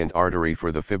nutrient artery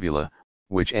for the fibula,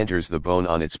 which enters the bone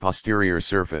on its posterior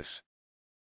surface.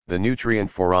 The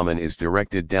nutrient foramen is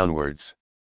directed downwards.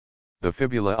 The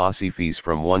fibula ossifies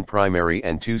from one primary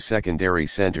and two secondary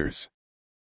centers.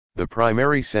 The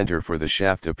primary center for the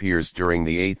shaft appears during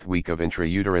the 8th week of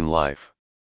intrauterine life.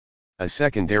 A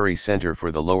secondary center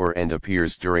for the lower end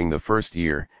appears during the 1st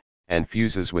year, and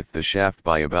fuses with the shaft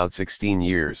by about 16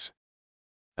 years.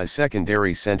 A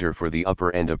secondary center for the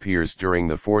upper end appears during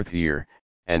the 4th year,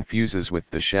 and fuses with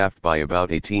the shaft by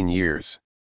about 18 years.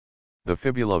 The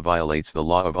fibula violates the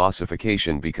law of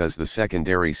ossification because the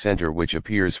secondary center which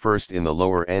appears first in the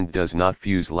lower end does not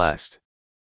fuse last.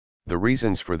 The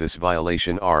reasons for this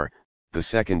violation are: the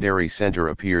secondary center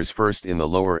appears first in the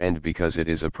lower end because it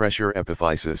is a pressure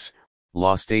epiphysis.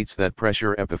 Law states that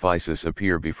pressure epiphysis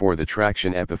appear before the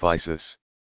traction epiphysis.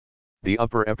 The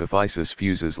upper epiphysis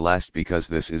fuses last because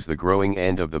this is the growing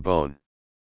end of the bone.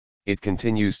 It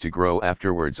continues to grow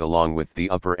afterwards along with the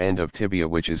upper end of tibia,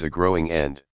 which is a growing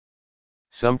end.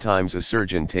 Sometimes a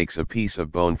surgeon takes a piece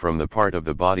of bone from the part of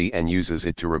the body and uses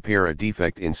it to repair a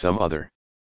defect in some other.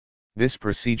 This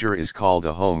procedure is called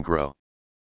a home grow.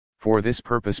 For this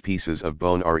purpose, pieces of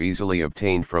bone are easily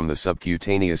obtained from the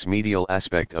subcutaneous medial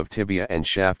aspect of tibia and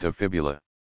shaft of fibula.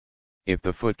 If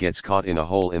the foot gets caught in a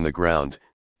hole in the ground,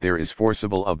 there is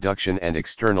forcible abduction and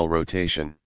external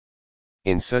rotation.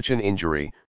 In such an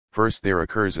injury, first there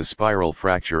occurs a spiral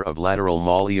fracture of lateral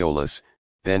malleolus,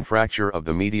 then fracture of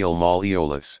the medial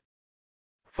malleolus.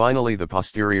 Finally, the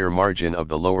posterior margin of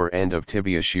the lower end of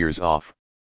tibia shears off.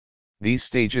 These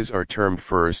stages are termed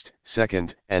first,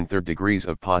 second, and third degrees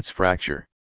of Pott's fracture.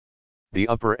 The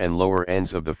upper and lower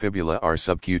ends of the fibula are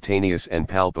subcutaneous and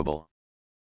palpable.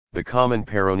 The common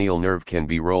peroneal nerve can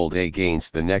be rolled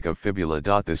against the neck of fibula.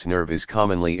 This nerve is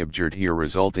commonly abjured here,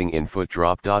 resulting in foot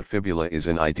drop. Fibula is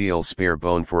an ideal spare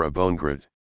bone for a bone grid.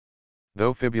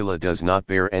 Though fibula does not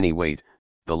bear any weight,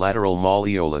 the lateral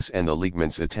malleolus and the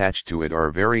ligaments attached to it are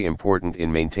very important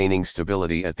in maintaining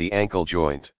stability at the ankle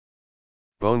joint.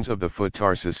 Bones of the foot: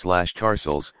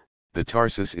 tarsus/tarsals. The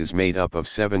tarsus is made up of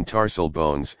 7 tarsal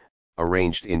bones,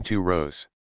 arranged in 2 rows.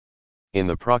 In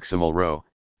the proximal row,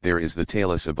 there is the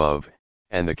talus above,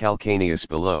 and the calcaneus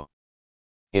below.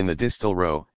 In the distal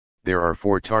row, there are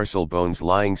 4 tarsal bones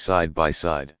lying side by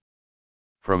side.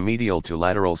 From medial to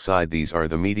lateral side, these are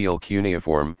the medial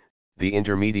cuneiform, the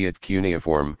intermediate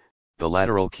cuneiform, the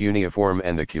lateral cuneiform,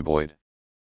 and the cuboid.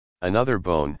 Another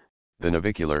bone, the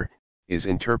navicular, is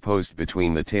interposed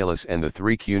between the talus and the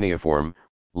 3 cuneiform,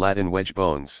 Latin wedge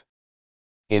bones.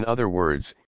 In other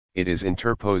words, it is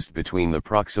interposed between the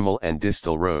proximal and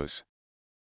distal rows.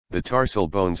 The tarsal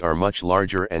bones are much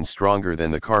larger and stronger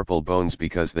than the carpal bones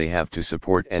because they have to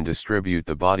support and distribute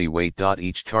the body weight.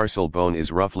 Each tarsal bone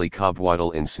is roughly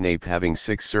cuboidal in shape, having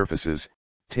 6 surfaces.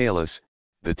 Talus,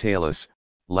 the talus,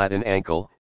 Latin ankle,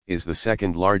 is the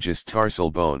second largest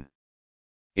tarsal bone.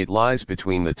 It lies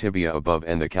between the tibia above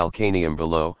and the calcaneum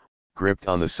below, gripped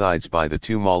on the sides by the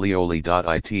 2 malleoli.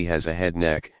 It has a head,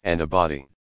 neck, and a body.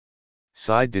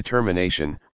 Side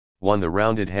determination: 1. The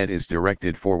rounded head is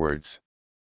directed forwards.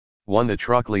 1. The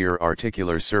trochlear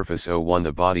articular surface. 1.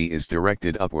 The body is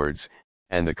directed upwards,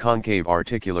 and the concave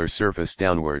articular surface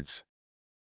downwards.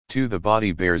 2. The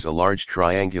body bears a large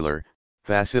triangular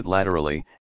facet laterally,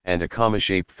 and a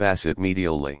comma-shaped facet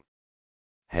medially.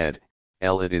 Head: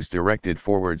 L. It is directed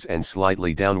forwards and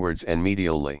slightly downwards and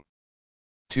medially.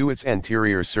 2. Its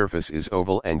anterior surface is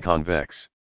oval and convex.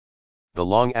 The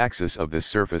long axis of this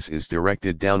surface is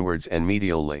directed downwards and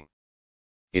medially.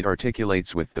 It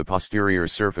articulates with the posterior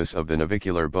surface of the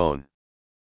navicular bone.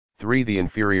 3. The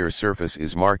inferior surface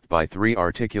is marked by 3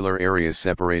 articular areas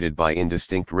separated by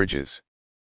indistinct ridges.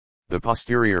 The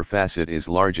posterior facet is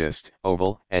largest,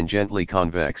 oval, and gently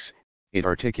convex. It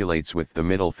articulates with the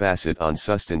middle facet on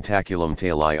sustentaculum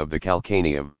tali of the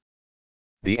calcaneum.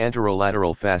 The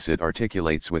anterolateral facet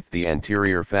articulates with the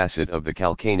anterior facet of the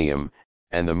calcaneum,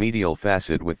 and the medial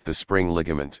facet with the spring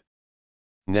ligament.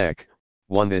 Neck: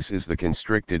 1. This is the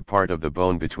constricted part of the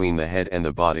bone between the head and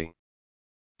the body.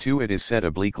 2. It is set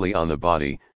obliquely on the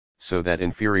body, so that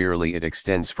inferiorly it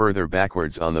extends further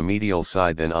backwards on the medial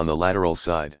side than on the lateral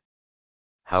side.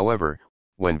 However,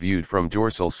 when viewed from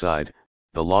dorsal side,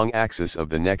 the long axis of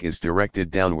the neck is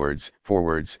directed downwards,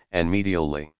 forwards, and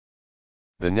medially.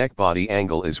 The neck-body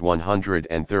angle is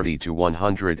 130 to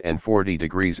 140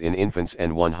 degrees in infants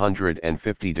and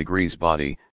 150 degrees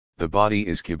body. The body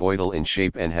is cuboidal in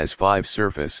shape and has 5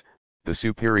 surfaces. The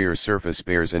superior surface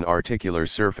bears an articular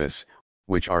surface,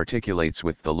 which articulates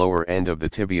with the lower end of the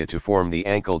tibia to form the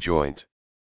ankle joint.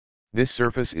 This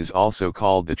surface is also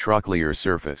called the trochlear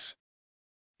surface.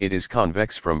 It is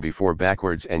convex from before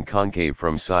backwards and concave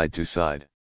from side to side.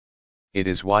 It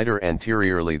is wider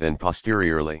anteriorly than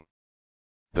posteriorly.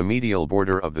 The medial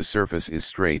border of the surface is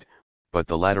straight, but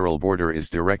the lateral border is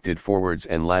directed forwards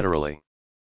and laterally.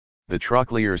 The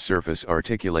trochlear surface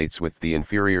articulates with the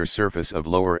inferior surface of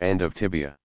lower end of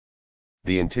tibia.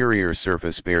 The interior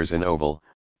surface bears an oval,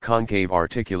 concave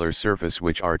articular surface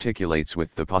which articulates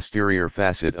with the posterior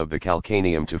facet of the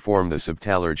calcaneum to form the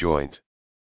subtalar joint.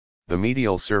 The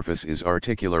medial surface is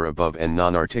articular above and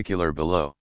non-articular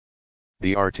below.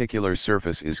 The articular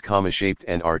surface is comma-shaped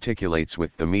and articulates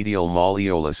with the medial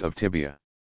malleolus of tibia.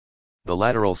 The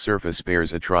lateral surface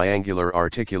bears a triangular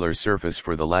articular surface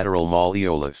for the lateral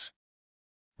malleolus.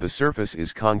 The surface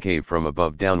is concave from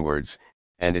above downwards,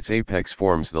 and its apex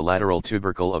forms the lateral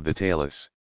tubercle of the talus.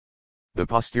 The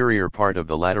posterior part of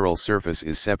the lateral surface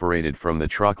is separated from the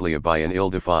trochlea by an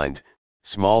ill-defined,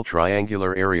 small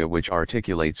triangular area which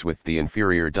articulates with the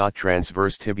inferior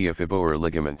transverse tibia-fibular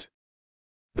ligament.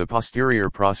 The posterior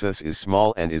process is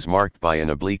small and is marked by an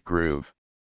oblique groove.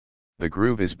 The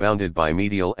groove is bounded by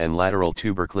medial and lateral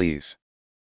tubercles.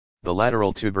 The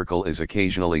lateral tubercle is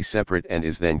occasionally separate and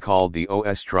is then called the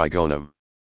os trigonum.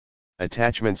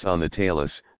 Attachments on the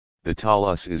talus. The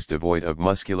talus is devoid of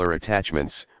muscular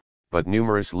attachments, but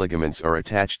numerous ligaments are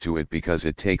attached to it because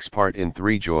it takes part in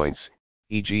three joints,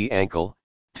 e.g. ankle,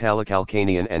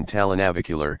 talocalcanean and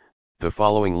talonavicular. The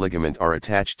following ligament are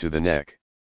attached to the neck.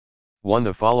 1.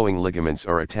 The following ligaments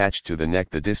are attached to the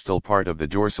neck. The distal part of the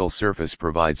dorsal surface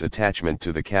provides attachment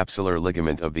to the capsular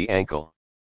ligament of the ankle.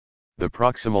 The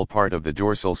proximal part of the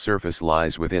dorsal surface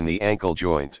lies within the ankle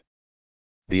joint.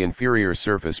 The inferior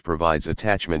surface provides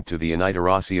attachment to the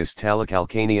interosseous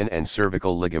talocalcanean and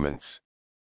cervical ligaments.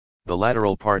 The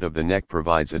lateral part of the neck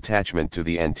provides attachment to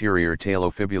the anterior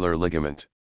talofibular ligament.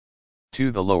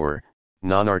 2. The lower,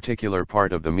 non-articular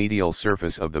part of the medial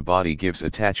surface of the body gives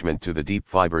attachment to the deep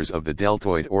fibers of the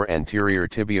deltoid or anterior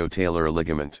tibio-talar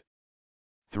ligament.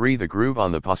 3. The groove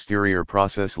on the posterior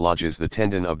process lodges the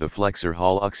tendon of the flexor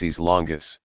hallux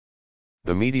longus.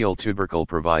 The medial tubercle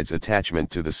provides attachment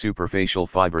to the superficial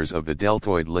fibers of the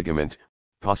deltoid ligament,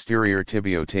 posterior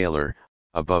tibio-talar,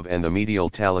 above and the medial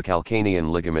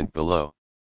talocalcanean ligament below.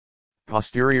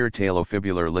 Posterior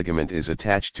talofibular ligament is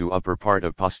attached to upper part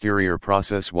of posterior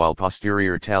process while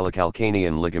posterior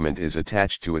talocalcanean ligament is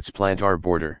attached to its plantar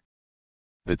border.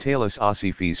 The talus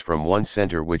ossifies from one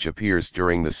center which appears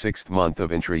during the 6th month of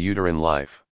intrauterine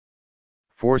life.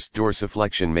 Forced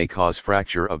dorsiflexion may cause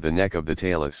fracture of the neck of the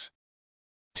talus.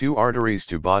 2 arteries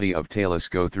to body of talus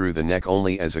go through the neck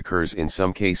only as occurs in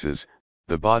some cases.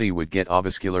 The body would get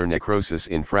avascular necrosis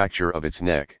in fracture of its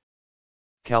neck.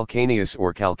 Calcaneus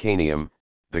or calcaneum,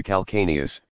 the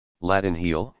calcaneus, Latin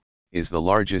heel, is the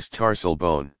largest tarsal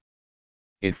bone.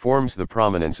 It forms the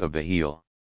prominence of the heel.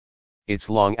 Its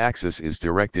long axis is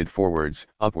directed forwards,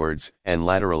 upwards, and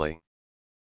laterally.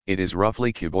 It is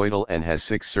roughly cuboidal and has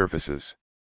 6 surfaces.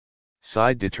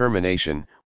 Side determination.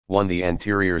 1. The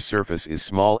anterior surface is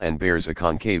small and bears a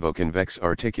concavo-convex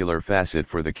articular facet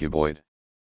for the cuboid.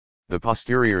 The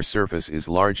posterior surface is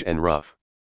large and rough.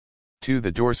 2.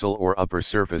 The dorsal or upper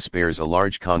surface bears a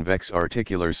large convex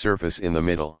articular surface in the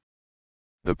middle.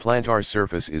 The plantar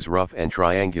surface is rough and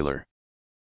triangular.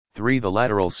 3. The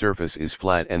lateral surface is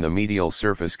flat and the medial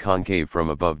surface concave from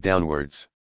above downwards.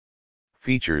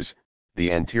 Features.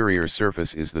 The anterior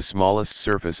surface is the smallest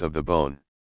surface of the bone.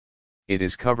 It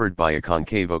is covered by a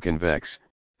concavo-convex,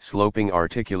 sloping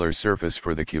articular surface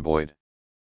for the cuboid.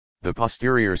 The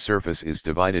posterior surface is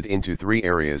divided into 3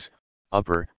 areas,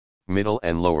 upper, middle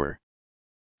and lower.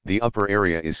 The upper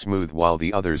area is smooth while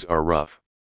the others are rough.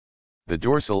 The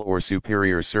dorsal or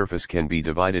superior surface can be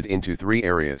divided into 3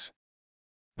 areas.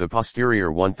 The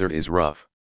posterior 1/3 is rough.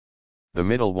 The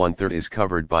middle 1/3 is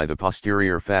covered by the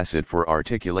posterior facet for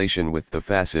articulation with the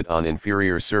facet on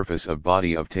inferior surface of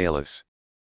body of talus.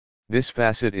 This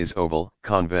facet is oval,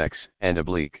 convex, and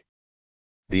oblique.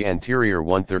 The anterior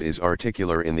 1/3 is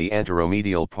articular in the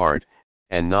anteromedial part,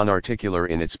 and non-articular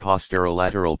in its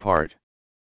posterolateral part.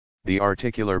 The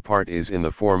articular part is in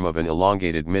the form of an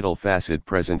elongated middle facet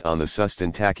present on the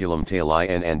sustentaculum tali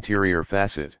and anterior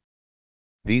facet.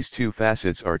 These 2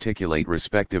 facets articulate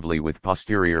respectively with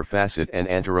posterior facet and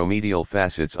anteromedial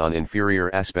facets on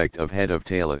inferior aspect of head of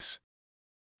talus.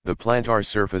 The plantar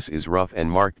surface is rough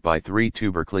and marked by 3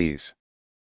 tubercles.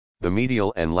 The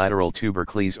medial and lateral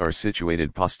tubercles are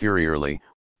situated posteriorly,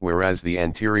 whereas the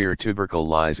anterior tubercle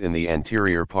lies in the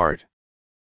anterior part.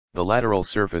 The lateral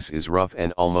surface is rough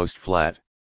and almost flat.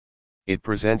 It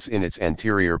presents in its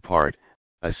anterior part,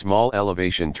 a small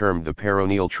elevation termed the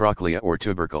peroneal trochlea or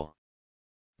tubercle.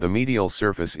 The medial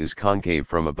surface is concave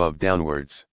from above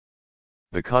downwards.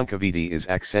 The concavity is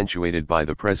accentuated by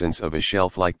the presence of a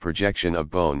shelf-like projection of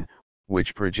bone,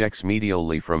 which projects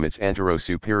medially from its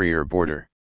anterosuperior border.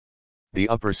 The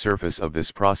upper surface of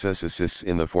this process assists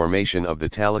in the formation of the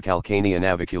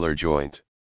talocalcaneonavicular joint.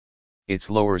 Its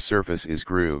lower surface is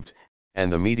grooved, and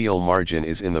the medial margin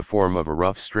is in the form of a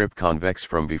rough strip convex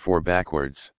from before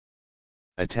backwards.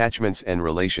 Attachments and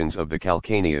relations of the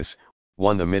calcaneus.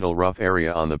 1. The middle rough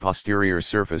area on the posterior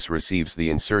surface receives the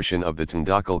insertion of the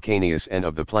tendocalcaneus and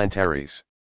of the plantaris.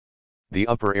 The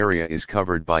upper area is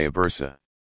covered by a bursa.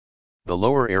 The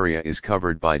lower area is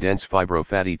covered by dense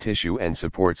fibrofatty tissue and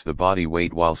supports the body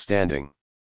weight while standing.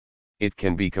 It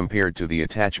can be compared to the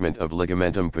attachment of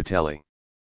ligamentum patellae.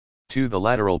 2. The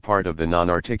lateral part of the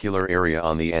non-articular area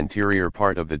on the anterior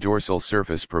part of the dorsal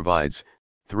surface provides,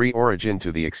 3. Origin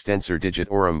to the extensor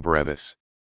digitorum brevis.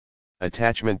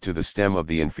 Attachment to the stem of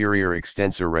the inferior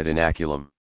extensor retinaculum.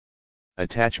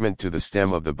 Attachment to the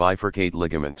stem of the bifurcate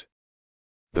ligament.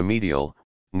 The medial,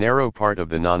 narrow part of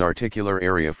the non-articular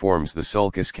area forms the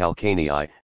sulcus calcanei,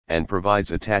 and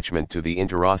provides attachment to the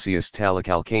interosseous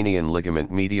talocalcanean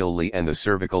ligament medially and the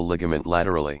cervical ligament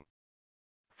laterally.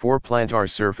 4. Plantar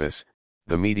surface,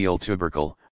 the medial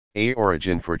tubercle, A.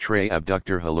 Origin for tre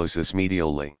abductor hallucis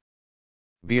medially.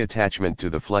 B. Attachment to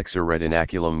the flexor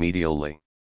retinaculum medially.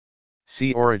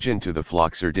 C. Origin to the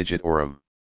flexor digitorum.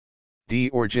 D.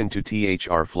 Origin to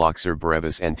thr flexor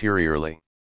brevis anteriorly.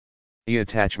 E.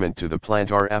 Attachment to the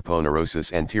plantar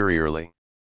aponeurosis anteriorly.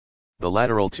 The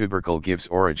lateral tubercle gives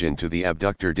origin to the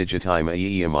abductor digiti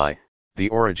emi, the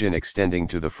origin extending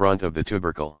to the front of the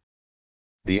tubercle.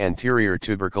 The anterior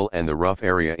tubercle and the rough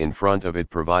area in front of it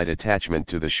provide attachment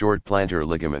to the short plantar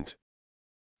ligament.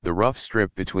 The rough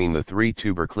strip between the 3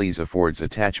 tubercles affords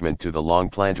attachment to the long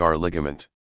plantar ligament.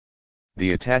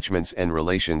 The attachments and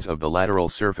relations of the lateral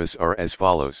surface are as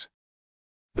follows.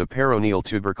 The peroneal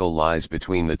tubercle lies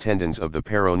between the tendons of the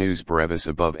peroneus brevis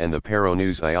above and the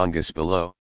peroneus longus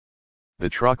below. The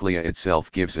trochlea itself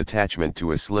gives attachment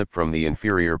to a slip from the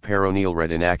inferior peroneal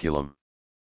retinaculum.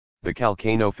 The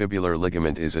calcaneofibular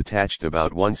ligament is attached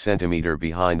about 1 cm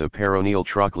behind the peroneal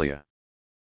trochlea.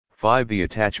 5. The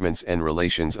attachments and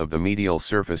relations of the medial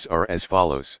surface are as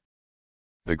follows.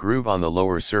 The groove on the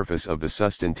lower surface of the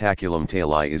sustentaculum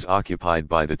tali is occupied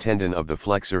by the tendon of the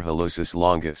flexor hallucis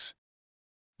longus.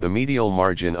 The medial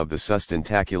margin of the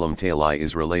sustentaculum tali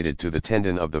is related to the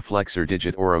tendon of the flexor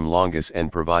digitorum longus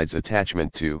and provides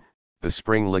attachment to the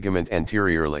spring ligament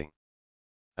anteriorly.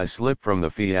 A slip from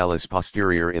the fialis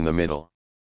posterior in the middle.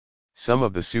 Some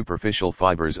of the superficial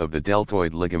fibers of the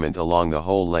deltoid ligament along the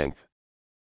whole length.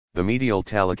 The medial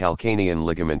talocalcanean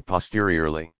ligament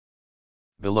posteriorly.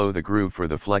 Below the groove for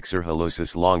the flexor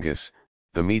hallucis longus,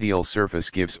 the medial surface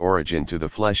gives origin to the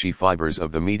fleshy fibers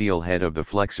of the medial head of the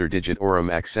flexor digitorum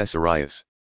accessorius.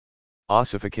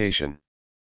 Ossification.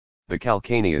 The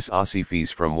calcaneus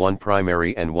ossifies from 1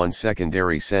 primary and 1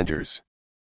 secondary centers.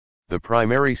 The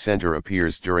primary center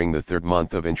appears during the 3rd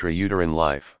month of intrauterine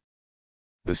life.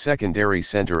 The secondary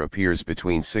center appears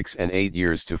between 6 and 8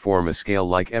 years to form a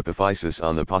scale-like epiphysis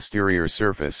on the posterior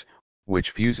surface,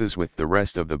 which fuses with the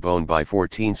rest of the bone by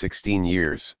 14-16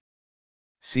 years.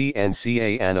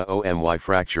 CNCA ana-omy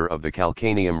fracture of the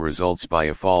calcaneum results by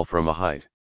a fall from a height.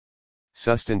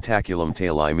 Sustentaculum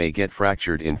tali may get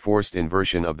fractured in forced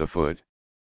inversion of the foot.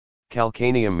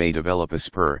 Calcaneum may develop a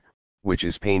spur, which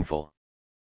is painful.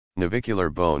 Navicular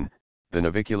bone, the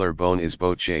navicular bone is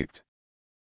boat-shaped.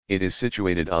 It is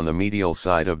situated on the medial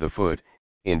side of the foot,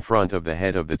 in front of the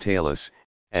head of the talus,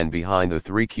 and behind the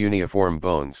 3 cuneiform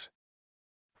bones.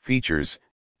 Features: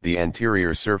 the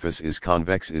anterior surface is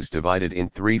convex, is divided in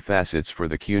 3 facets for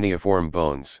the cuneiform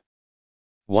bones.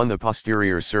 1. The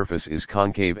posterior surface is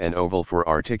concave and oval for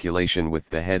articulation with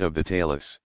the head of the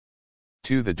talus.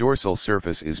 2. The dorsal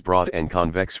surface is broad and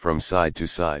convex from side to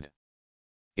side.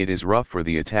 It is rough for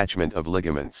the attachment of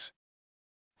ligaments.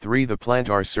 3. The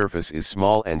plantar surface is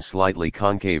small and slightly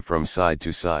concave from side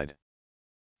to side.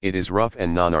 It is rough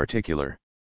and non-articular.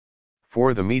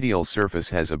 4. The medial surface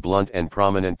has a blunt and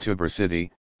prominent tuberosity,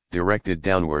 directed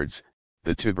downwards.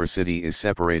 The tuberosity is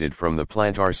separated from the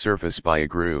plantar surface by a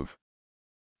groove.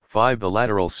 5. The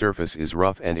lateral surface is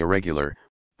rough and irregular,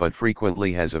 but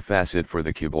frequently has a facet for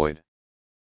the cuboid.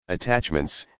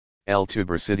 Attachments: L.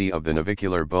 Tuberosity of the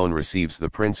navicular bone receives the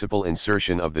principal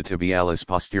insertion of the tibialis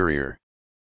posterior.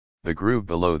 The groove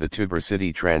below the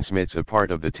tuberosity transmits a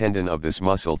part of the tendon of this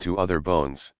muscle to other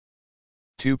bones.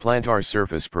 2. Plantar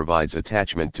surface provides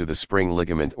attachment to the spring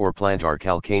ligament or plantar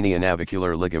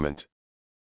calcaneonavicular ligament.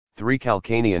 3.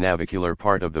 Calcaneonavicular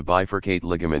part of the bifurcate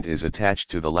ligament is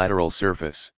attached to the lateral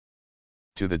surface.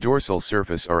 To the dorsal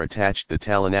surface are attached the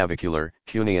talonavicular,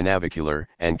 cuneonavicular,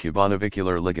 and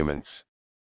cubonavicular ligaments.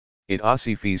 It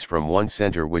ossifies from 1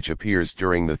 center which appears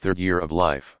during the 3rd year of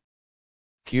life.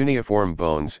 Cuneiform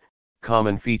bones,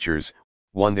 common features: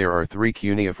 1. There are 3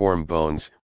 cuneiform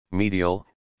bones, medial,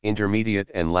 intermediate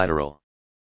and lateral.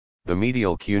 The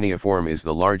medial cuneiform is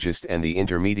the largest and the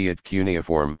intermediate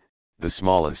cuneiform, the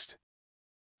smallest.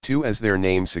 2. As their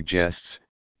name suggests,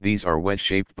 these are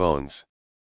wedge-shaped bones.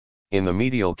 In the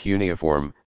medial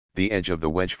cuneiform, the edge of the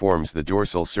wedge forms the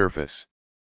dorsal surface.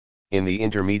 In the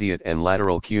intermediate and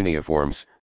lateral cuneiforms,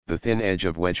 the thin edge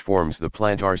of wedge forms the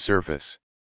plantar surface.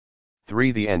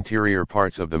 3. The anterior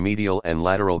parts of the medial and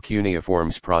lateral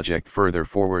cuneiforms project further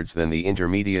forwards than the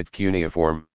intermediate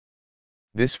cuneiform.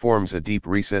 This forms a deep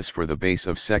recess for the base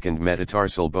of second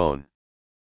metatarsal bone.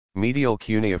 Medial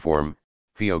cuneiform,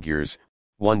 phaeogures,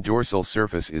 1. Dorsal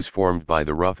surface is formed by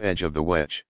the rough edge of the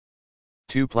wedge.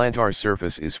 2. Plantar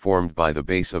surface is formed by the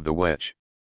base of the wedge.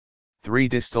 3.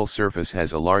 Distal surface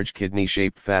has a large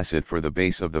kidney-shaped facet for the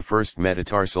base of the first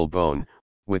metatarsal bone,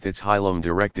 with its hilum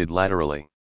directed laterally.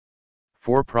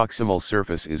 4. Proximal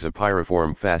surface is a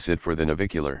pyriform facet for the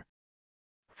navicular.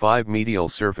 5. Medial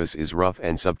surface is rough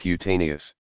and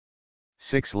subcutaneous.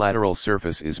 6. Lateral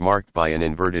surface is marked by an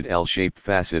inverted L-shaped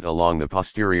facet along the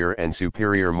posterior and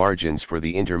superior margins for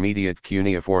the intermediate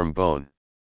cuneiform bone.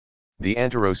 The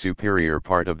antero-superior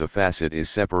part of the facet is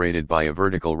separated by a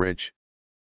vertical ridge.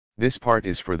 This part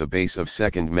is for the base of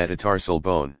second metatarsal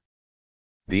bone.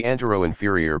 The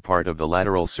antero-inferior part of the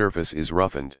lateral surface is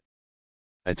roughened.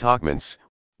 Attachments: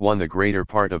 1. The greater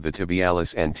part of the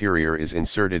tibialis anterior is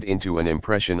inserted into an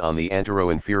impression on the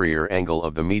antero-inferior angle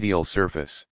of the medial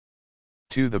surface.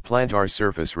 2. The plantar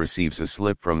surface receives a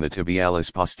slip from the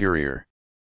tibialis posterior.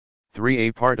 3.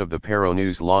 A part of the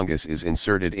peroneus longus is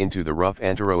inserted into the rough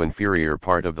antero-inferior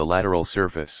part of the lateral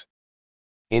surface.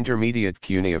 Intermediate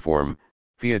cuneiform,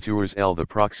 phaeogures L. The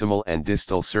proximal and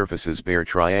distal surfaces bear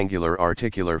triangular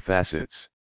articular facets.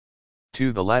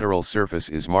 2. The lateral surface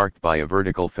is marked by a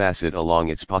vertical facet along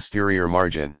its posterior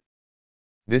margin.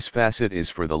 This facet is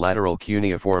for the lateral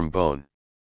cuneiform bone.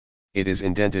 It is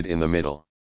indented in the middle.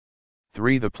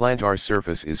 3. The plantar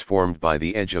surface is formed by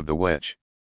the edge of the wedge.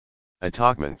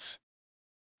 Attachments: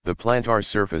 the plantar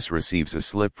surface receives a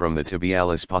slip from the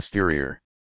tibialis posterior.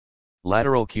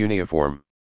 Lateral cuneiform,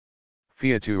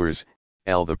 phaeogures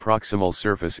L. The proximal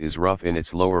surface is rough in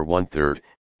its lower 1/3,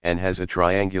 and has a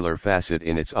triangular facet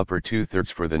in its upper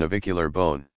 2/3 for the navicular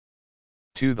bone.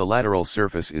 2. The lateral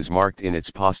surface is marked in its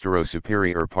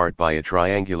postero-superior part by a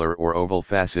triangular or oval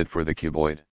facet for the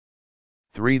cuboid.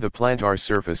 3. The plantar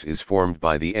surface is formed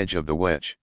by the edge of the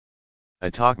wedge.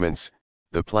 Attachments: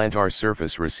 the plantar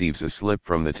surface receives a slip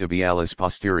from the tibialis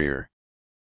posterior.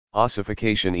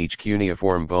 Ossification: each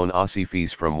cuneiform bone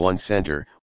ossifies from one center,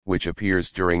 which appears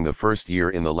during the first year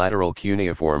in the lateral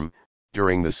cuneiform,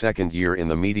 during the second year in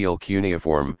the medial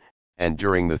cuneiform, and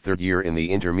during the third year in the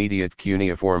intermediate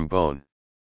cuneiform bone.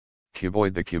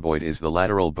 Cuboid: the cuboid is the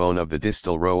lateral bone of the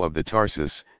distal row of the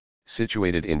tarsus,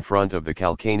 situated in front of the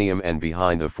calcaneum and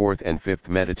behind the fourth and fifth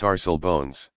metatarsal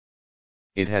bones.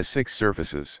 It has 6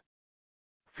 surfaces.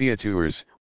 Phaeogures: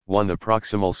 1. The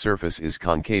proximal surface is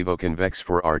concavo-convex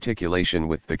for articulation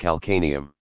with the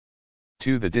calcaneum.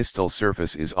 2. The distal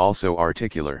surface is also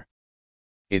articular.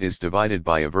 It is divided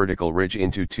by a vertical ridge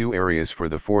into 2 areas for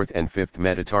the fourth and fifth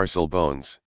metatarsal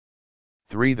bones.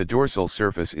 3. The dorsal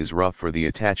surface is rough for the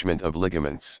attachment of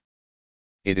ligaments.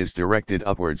 It is directed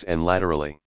upwards and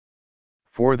laterally.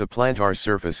 4. The plantar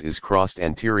surface is crossed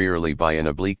anteriorly by an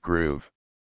oblique groove.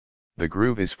 The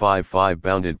groove is 5-5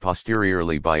 bounded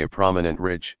posteriorly by a prominent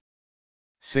ridge.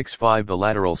 6-5 The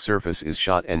lateral surface is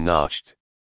shot and notched.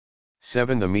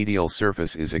 7. The medial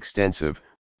surface is extensive,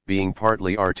 being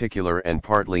partly articular and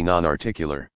partly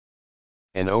non-articular.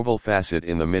 An oval facet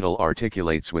in the middle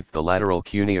articulates with the lateral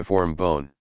cuneiform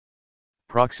bone.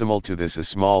 Proximal to this a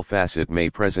small facet may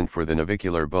present for the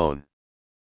navicular bone.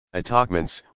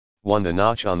 Attachments: 1. The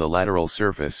notch on the lateral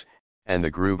surface, and the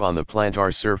groove on the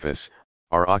plantar surface,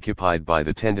 are occupied by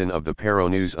the tendon of the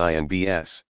peroneus I and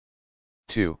BS.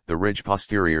 2. The ridge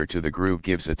posterior to the groove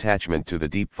gives attachment to the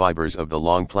deep fibers of the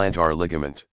long plantar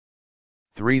ligament.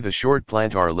 3. The short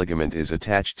plantar ligament is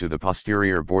attached to the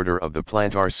posterior border of the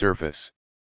plantar surface.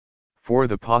 4.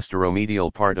 The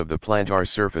posteromedial part of the plantar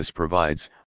surface provides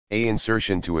a.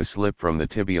 Insertion to a slip from the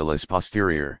tibialis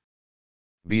posterior.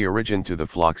 b. Origin to the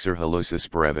flexor hallucis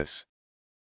brevis.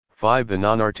 5. The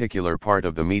non-articular part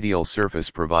of the medial surface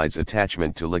provides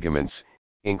attachment to ligaments,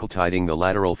 including the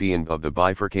lateral vein of the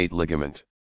bifurcate ligament.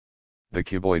 The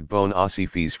cuboid bone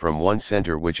ossifies from one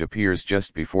center which appears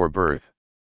just before birth.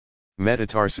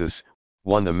 Metatarsus: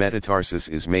 1. The metatarsus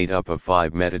is made up of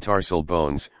 5 metatarsal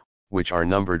bones, which are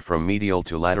numbered from medial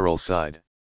to lateral side.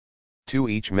 2.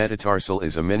 Each metatarsal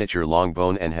is a miniature long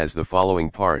bone and has the following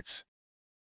parts.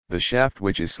 The shaft,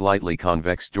 which is slightly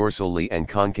convex dorsally and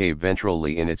concave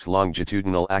ventrally in its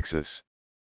longitudinal axis.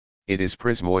 It is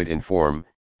prismoid in form,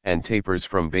 and tapers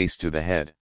from base to the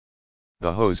head.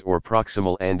 The hose or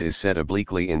proximal end is set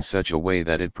obliquely in such a way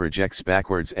that it projects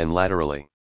backwards and laterally.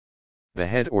 The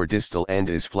head or distal end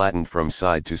is flattened from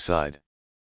side to side.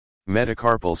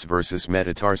 Metacarpals versus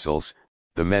metatarsals: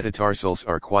 The metatarsals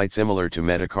are quite similar to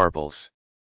metacarpals.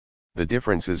 The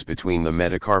differences between the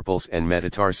metacarpals and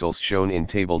metatarsals shown in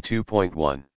Table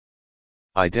 2.1.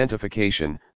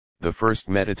 Identification. The first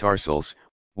metatarsals.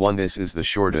 1. This is the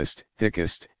shortest,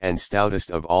 thickest, and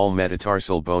stoutest of all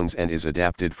metatarsal bones and is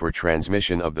adapted for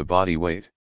transmission of the body weight.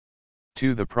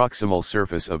 2. The proximal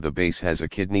surface of the base has a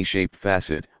kidney-shaped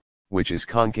facet, which is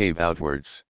concave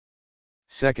outwards.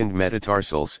 Second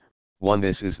metatarsals. 1.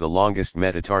 This is the longest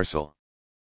metatarsal.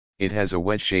 It has a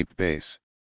wedge-shaped base.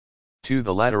 2.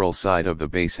 The lateral side of the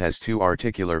base has two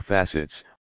articular facets,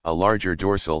 a larger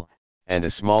dorsal, and a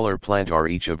smaller plantar,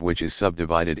 each of which is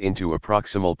subdivided into a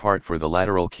proximal part for the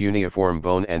lateral cuneiform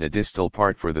bone and a distal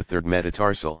part for the third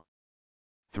metatarsal.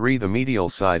 3. The medial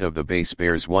side of the base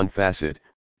bears one facet,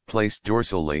 placed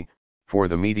dorsally, for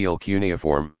the medial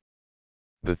cuneiform.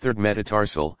 The third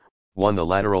metatarsal. 1. The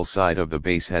lateral side of the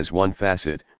base has one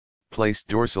facet, placed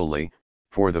dorsally,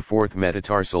 for the fourth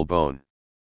metatarsal bone.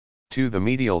 2. The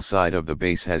medial side of the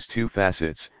base has two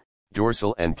facets,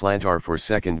 dorsal and plantar for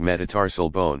second metatarsal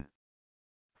bone.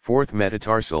 Fourth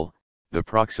metatarsal. The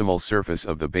proximal surface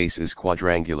of the base is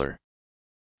quadrangular.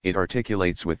 It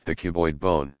articulates with the cuboid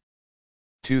bone.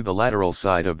 2. The lateral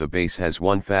side of the base has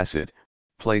one facet,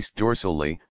 placed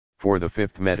dorsally, for the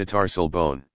fifth metatarsal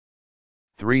bone.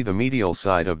 3. The medial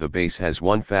side of the base has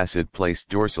one facet placed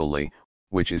dorsally,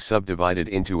 which is subdivided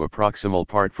into a proximal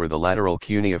part for the lateral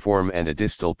cuneiform and a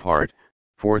distal part,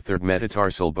 for third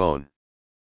metatarsal bone.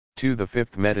 2. The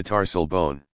fifth metatarsal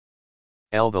bone.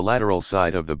 L. The lateral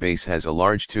side of the base has a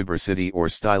large tuberosity or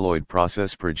styloid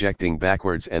process projecting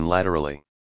backwards and laterally.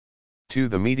 2.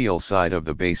 The medial side of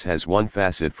the base has one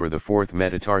facet for the fourth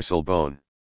metatarsal bone.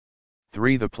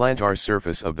 3. The plantar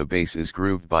surface of the base is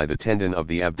grooved by the tendon of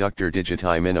the abductor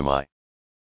digiti minimi.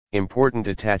 Important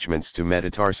attachments to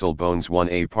metatarsal bones. 1.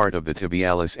 A part of the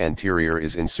tibialis anterior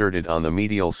is inserted on the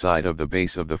medial side of the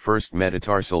base of the first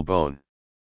metatarsal bone.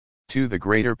 2. The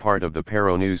greater part of the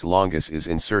peroneus longus is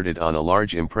inserted on a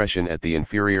large impression at the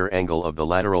inferior angle of the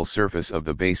lateral surface of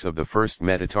the base of the first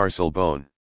metatarsal bone.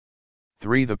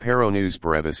 3. The peroneus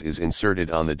brevis is inserted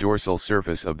on the dorsal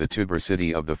surface of the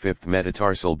tuberosity of the fifth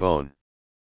metatarsal bone.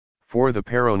 4. The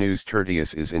peroneus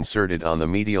tertius is inserted on the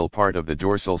medial part of the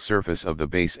dorsal surface of the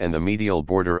base and the medial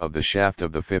border of the shaft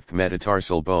of the fifth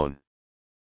metatarsal bone.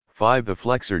 5. The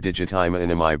flexor digiti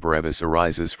minimi brevis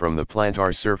arises from the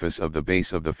plantar surface of the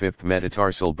base of the fifth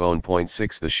metatarsal bone.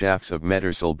 6. The shafts of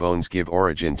metatarsal bones give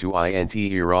origin to int.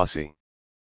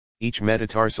 Each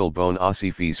metatarsal bone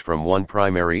ossifies from one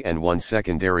primary and one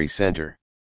secondary center.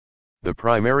 The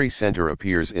primary center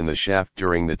appears in the shaft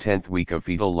during the 10th week of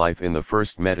fetal life in the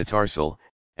first metatarsal,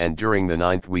 and during the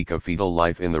 9th week of fetal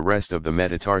life in the rest of the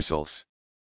metatarsals.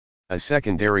 A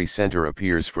secondary center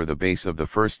appears for the base of the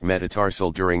first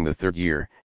metatarsal during the 3rd year,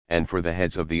 and for the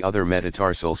heads of the other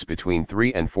metatarsals between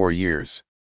 3 and 4 years.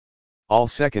 All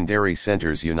secondary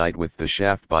centers unite with the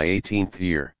shaft by 18th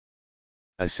year.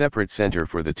 A separate center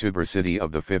for the tuberosity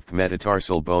of the 5th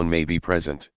metatarsal bone may be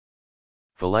present.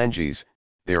 Phalanges.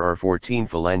 There are 14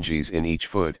 phalanges in each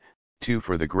foot, 2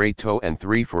 for the great toe and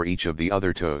 3 for each of the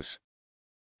other toes.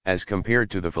 As compared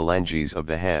to the phalanges of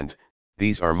the hand,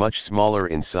 these are much smaller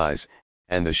in size,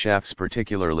 and the shafts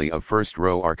particularly of first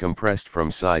row are compressed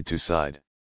from side to side.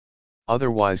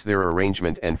 Otherwise their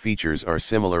arrangement and features are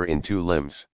similar in 2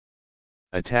 limbs.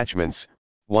 Attachments.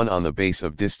 1 on the base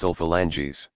of distal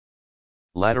phalanges.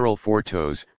 Lateral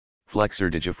foretoes,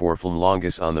 flexor digiform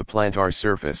longus on the plantar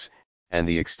surface, and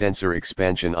the extensor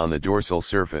expansion on the dorsal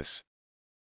surface.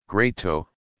 Great toe,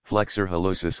 flexor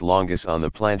hallucis longus on the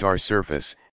plantar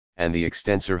surface, and the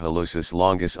extensor hallucis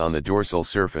longus on the dorsal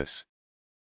surface.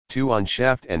 2 on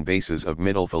shaft and bases of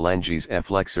middle phalanges,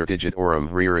 flexor digitorum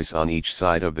reris on each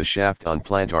side of the shaft on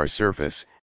plantar surface,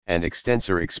 and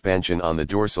extensor expansion on the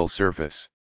dorsal surface.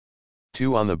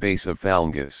 2 on the base of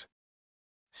phalanges.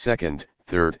 2nd,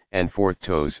 3rd, and 4th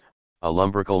toes, a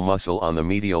lumbrical muscle on the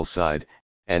medial side,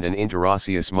 and an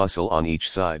interosseous muscle on each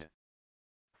side.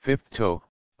 5th toe,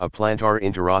 a plantar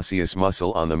interosseous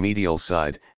muscle on the medial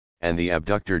side, and the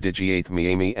abductor digiae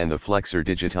miami and the flexor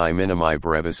digiti minimi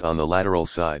brevis on the lateral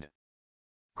side.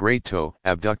 Great toe,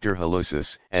 abductor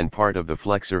hallucis, and part of the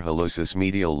flexor hallucis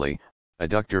medially,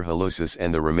 adductor hallucis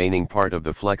and the remaining part of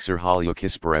the flexor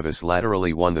hallucis brevis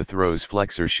laterally. 1. The throws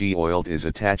flexor she oiled is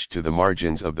attached to the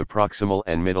margins of the proximal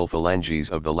and middle phalanges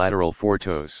of the lateral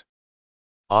foretoes.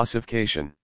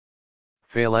 Ossification.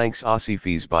 Phalanx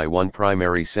ossifies by one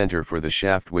primary center for the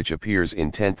shaft which appears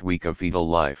in 10th week of fetal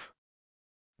life.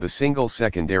 The single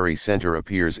secondary center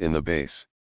appears in the base.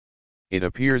 It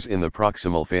appears in the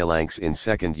proximal phalanx in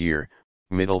 2nd year,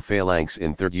 middle phalanx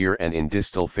in 3rd year and in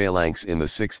distal phalanx in the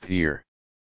 6th year.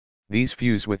 These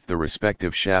fuse with the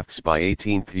respective shafts by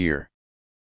 18th year.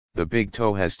 The big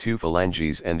toe has two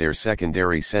phalanges and their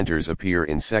secondary centers appear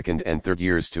in second and third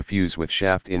years to fuse with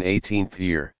shaft in 18th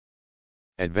year.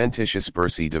 Adventitious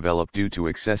bursae develop due to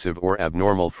excessive or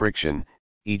abnormal friction,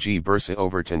 e.g. bursa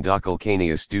over tendocule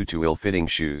caneus due to ill-fitting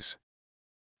shoes.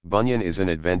 Bunion is an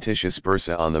adventitious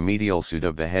bursa on the medial side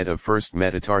of the head of first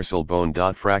metatarsal bone.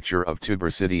 Fracture of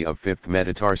tuberosity of fifth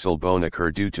metatarsal bone occur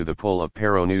due to the pull of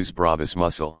peroneus brevis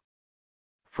muscle.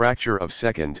 Fracture of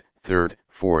second, third,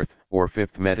 fourth, or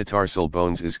fifth metatarsal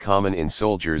bones is common in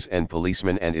soldiers and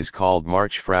policemen and is called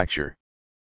march fracture.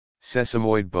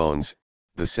 Sesamoid bones,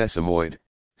 the sesamoid,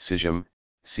 cesium,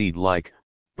 seed-like,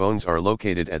 bones are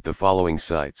located at the following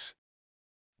sites.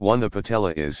 1. The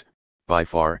patella is, by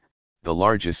far, the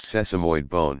largest sesamoid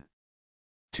bone.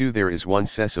 2. There is one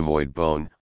sesamoid bone,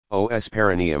 os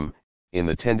perineum, in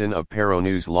the tendon of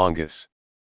peroneus longus.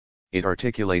 It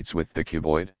articulates with the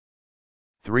cuboid.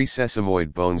 3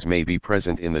 sesamoid bones may be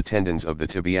present in the tendons of the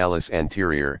tibialis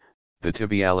anterior, the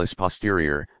tibialis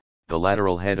posterior, the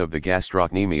lateral head of the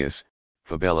gastrocnemius,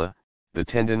 fibula, the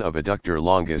tendon of adductor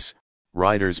longus,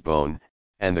 rider's bone,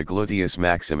 and the gluteus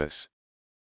maximus.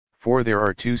 4 There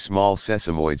are 2 small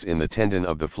sesamoids in the tendon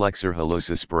of the flexor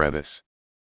hallucis brevis.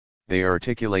 They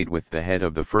articulate with the head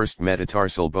of the first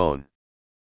metatarsal bone.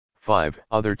 5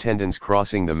 Other tendons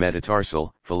crossing the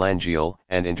metatarsal, phalangeal,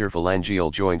 and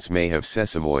interphalangeal joints may have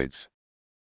sesamoids.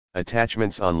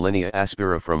 Attachments on linea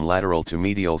aspera from lateral to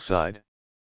medial side.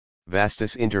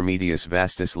 Vastus intermedius,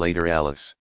 vastus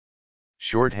lateralis.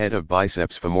 Short head of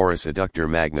biceps femoris, adductor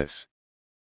magnus.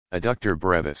 Adductor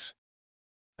brevis.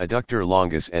 Adductor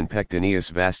longus and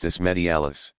pectineus vastus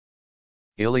medialis.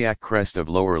 Iliac crest of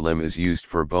lower limb is used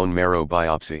for bone marrow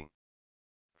biopsy.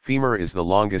 Femur is the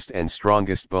longest and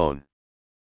strongest bone.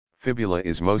 Fibula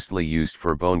is mostly used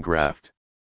for bone graft.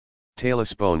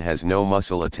 Talus bone has no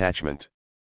muscle attachment.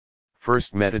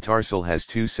 First metatarsal has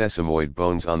 2 sesamoid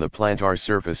bones on the plantar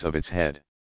surface of its head.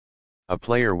 A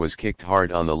player was kicked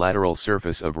hard on the lateral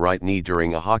surface of right knee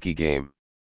during a hockey game.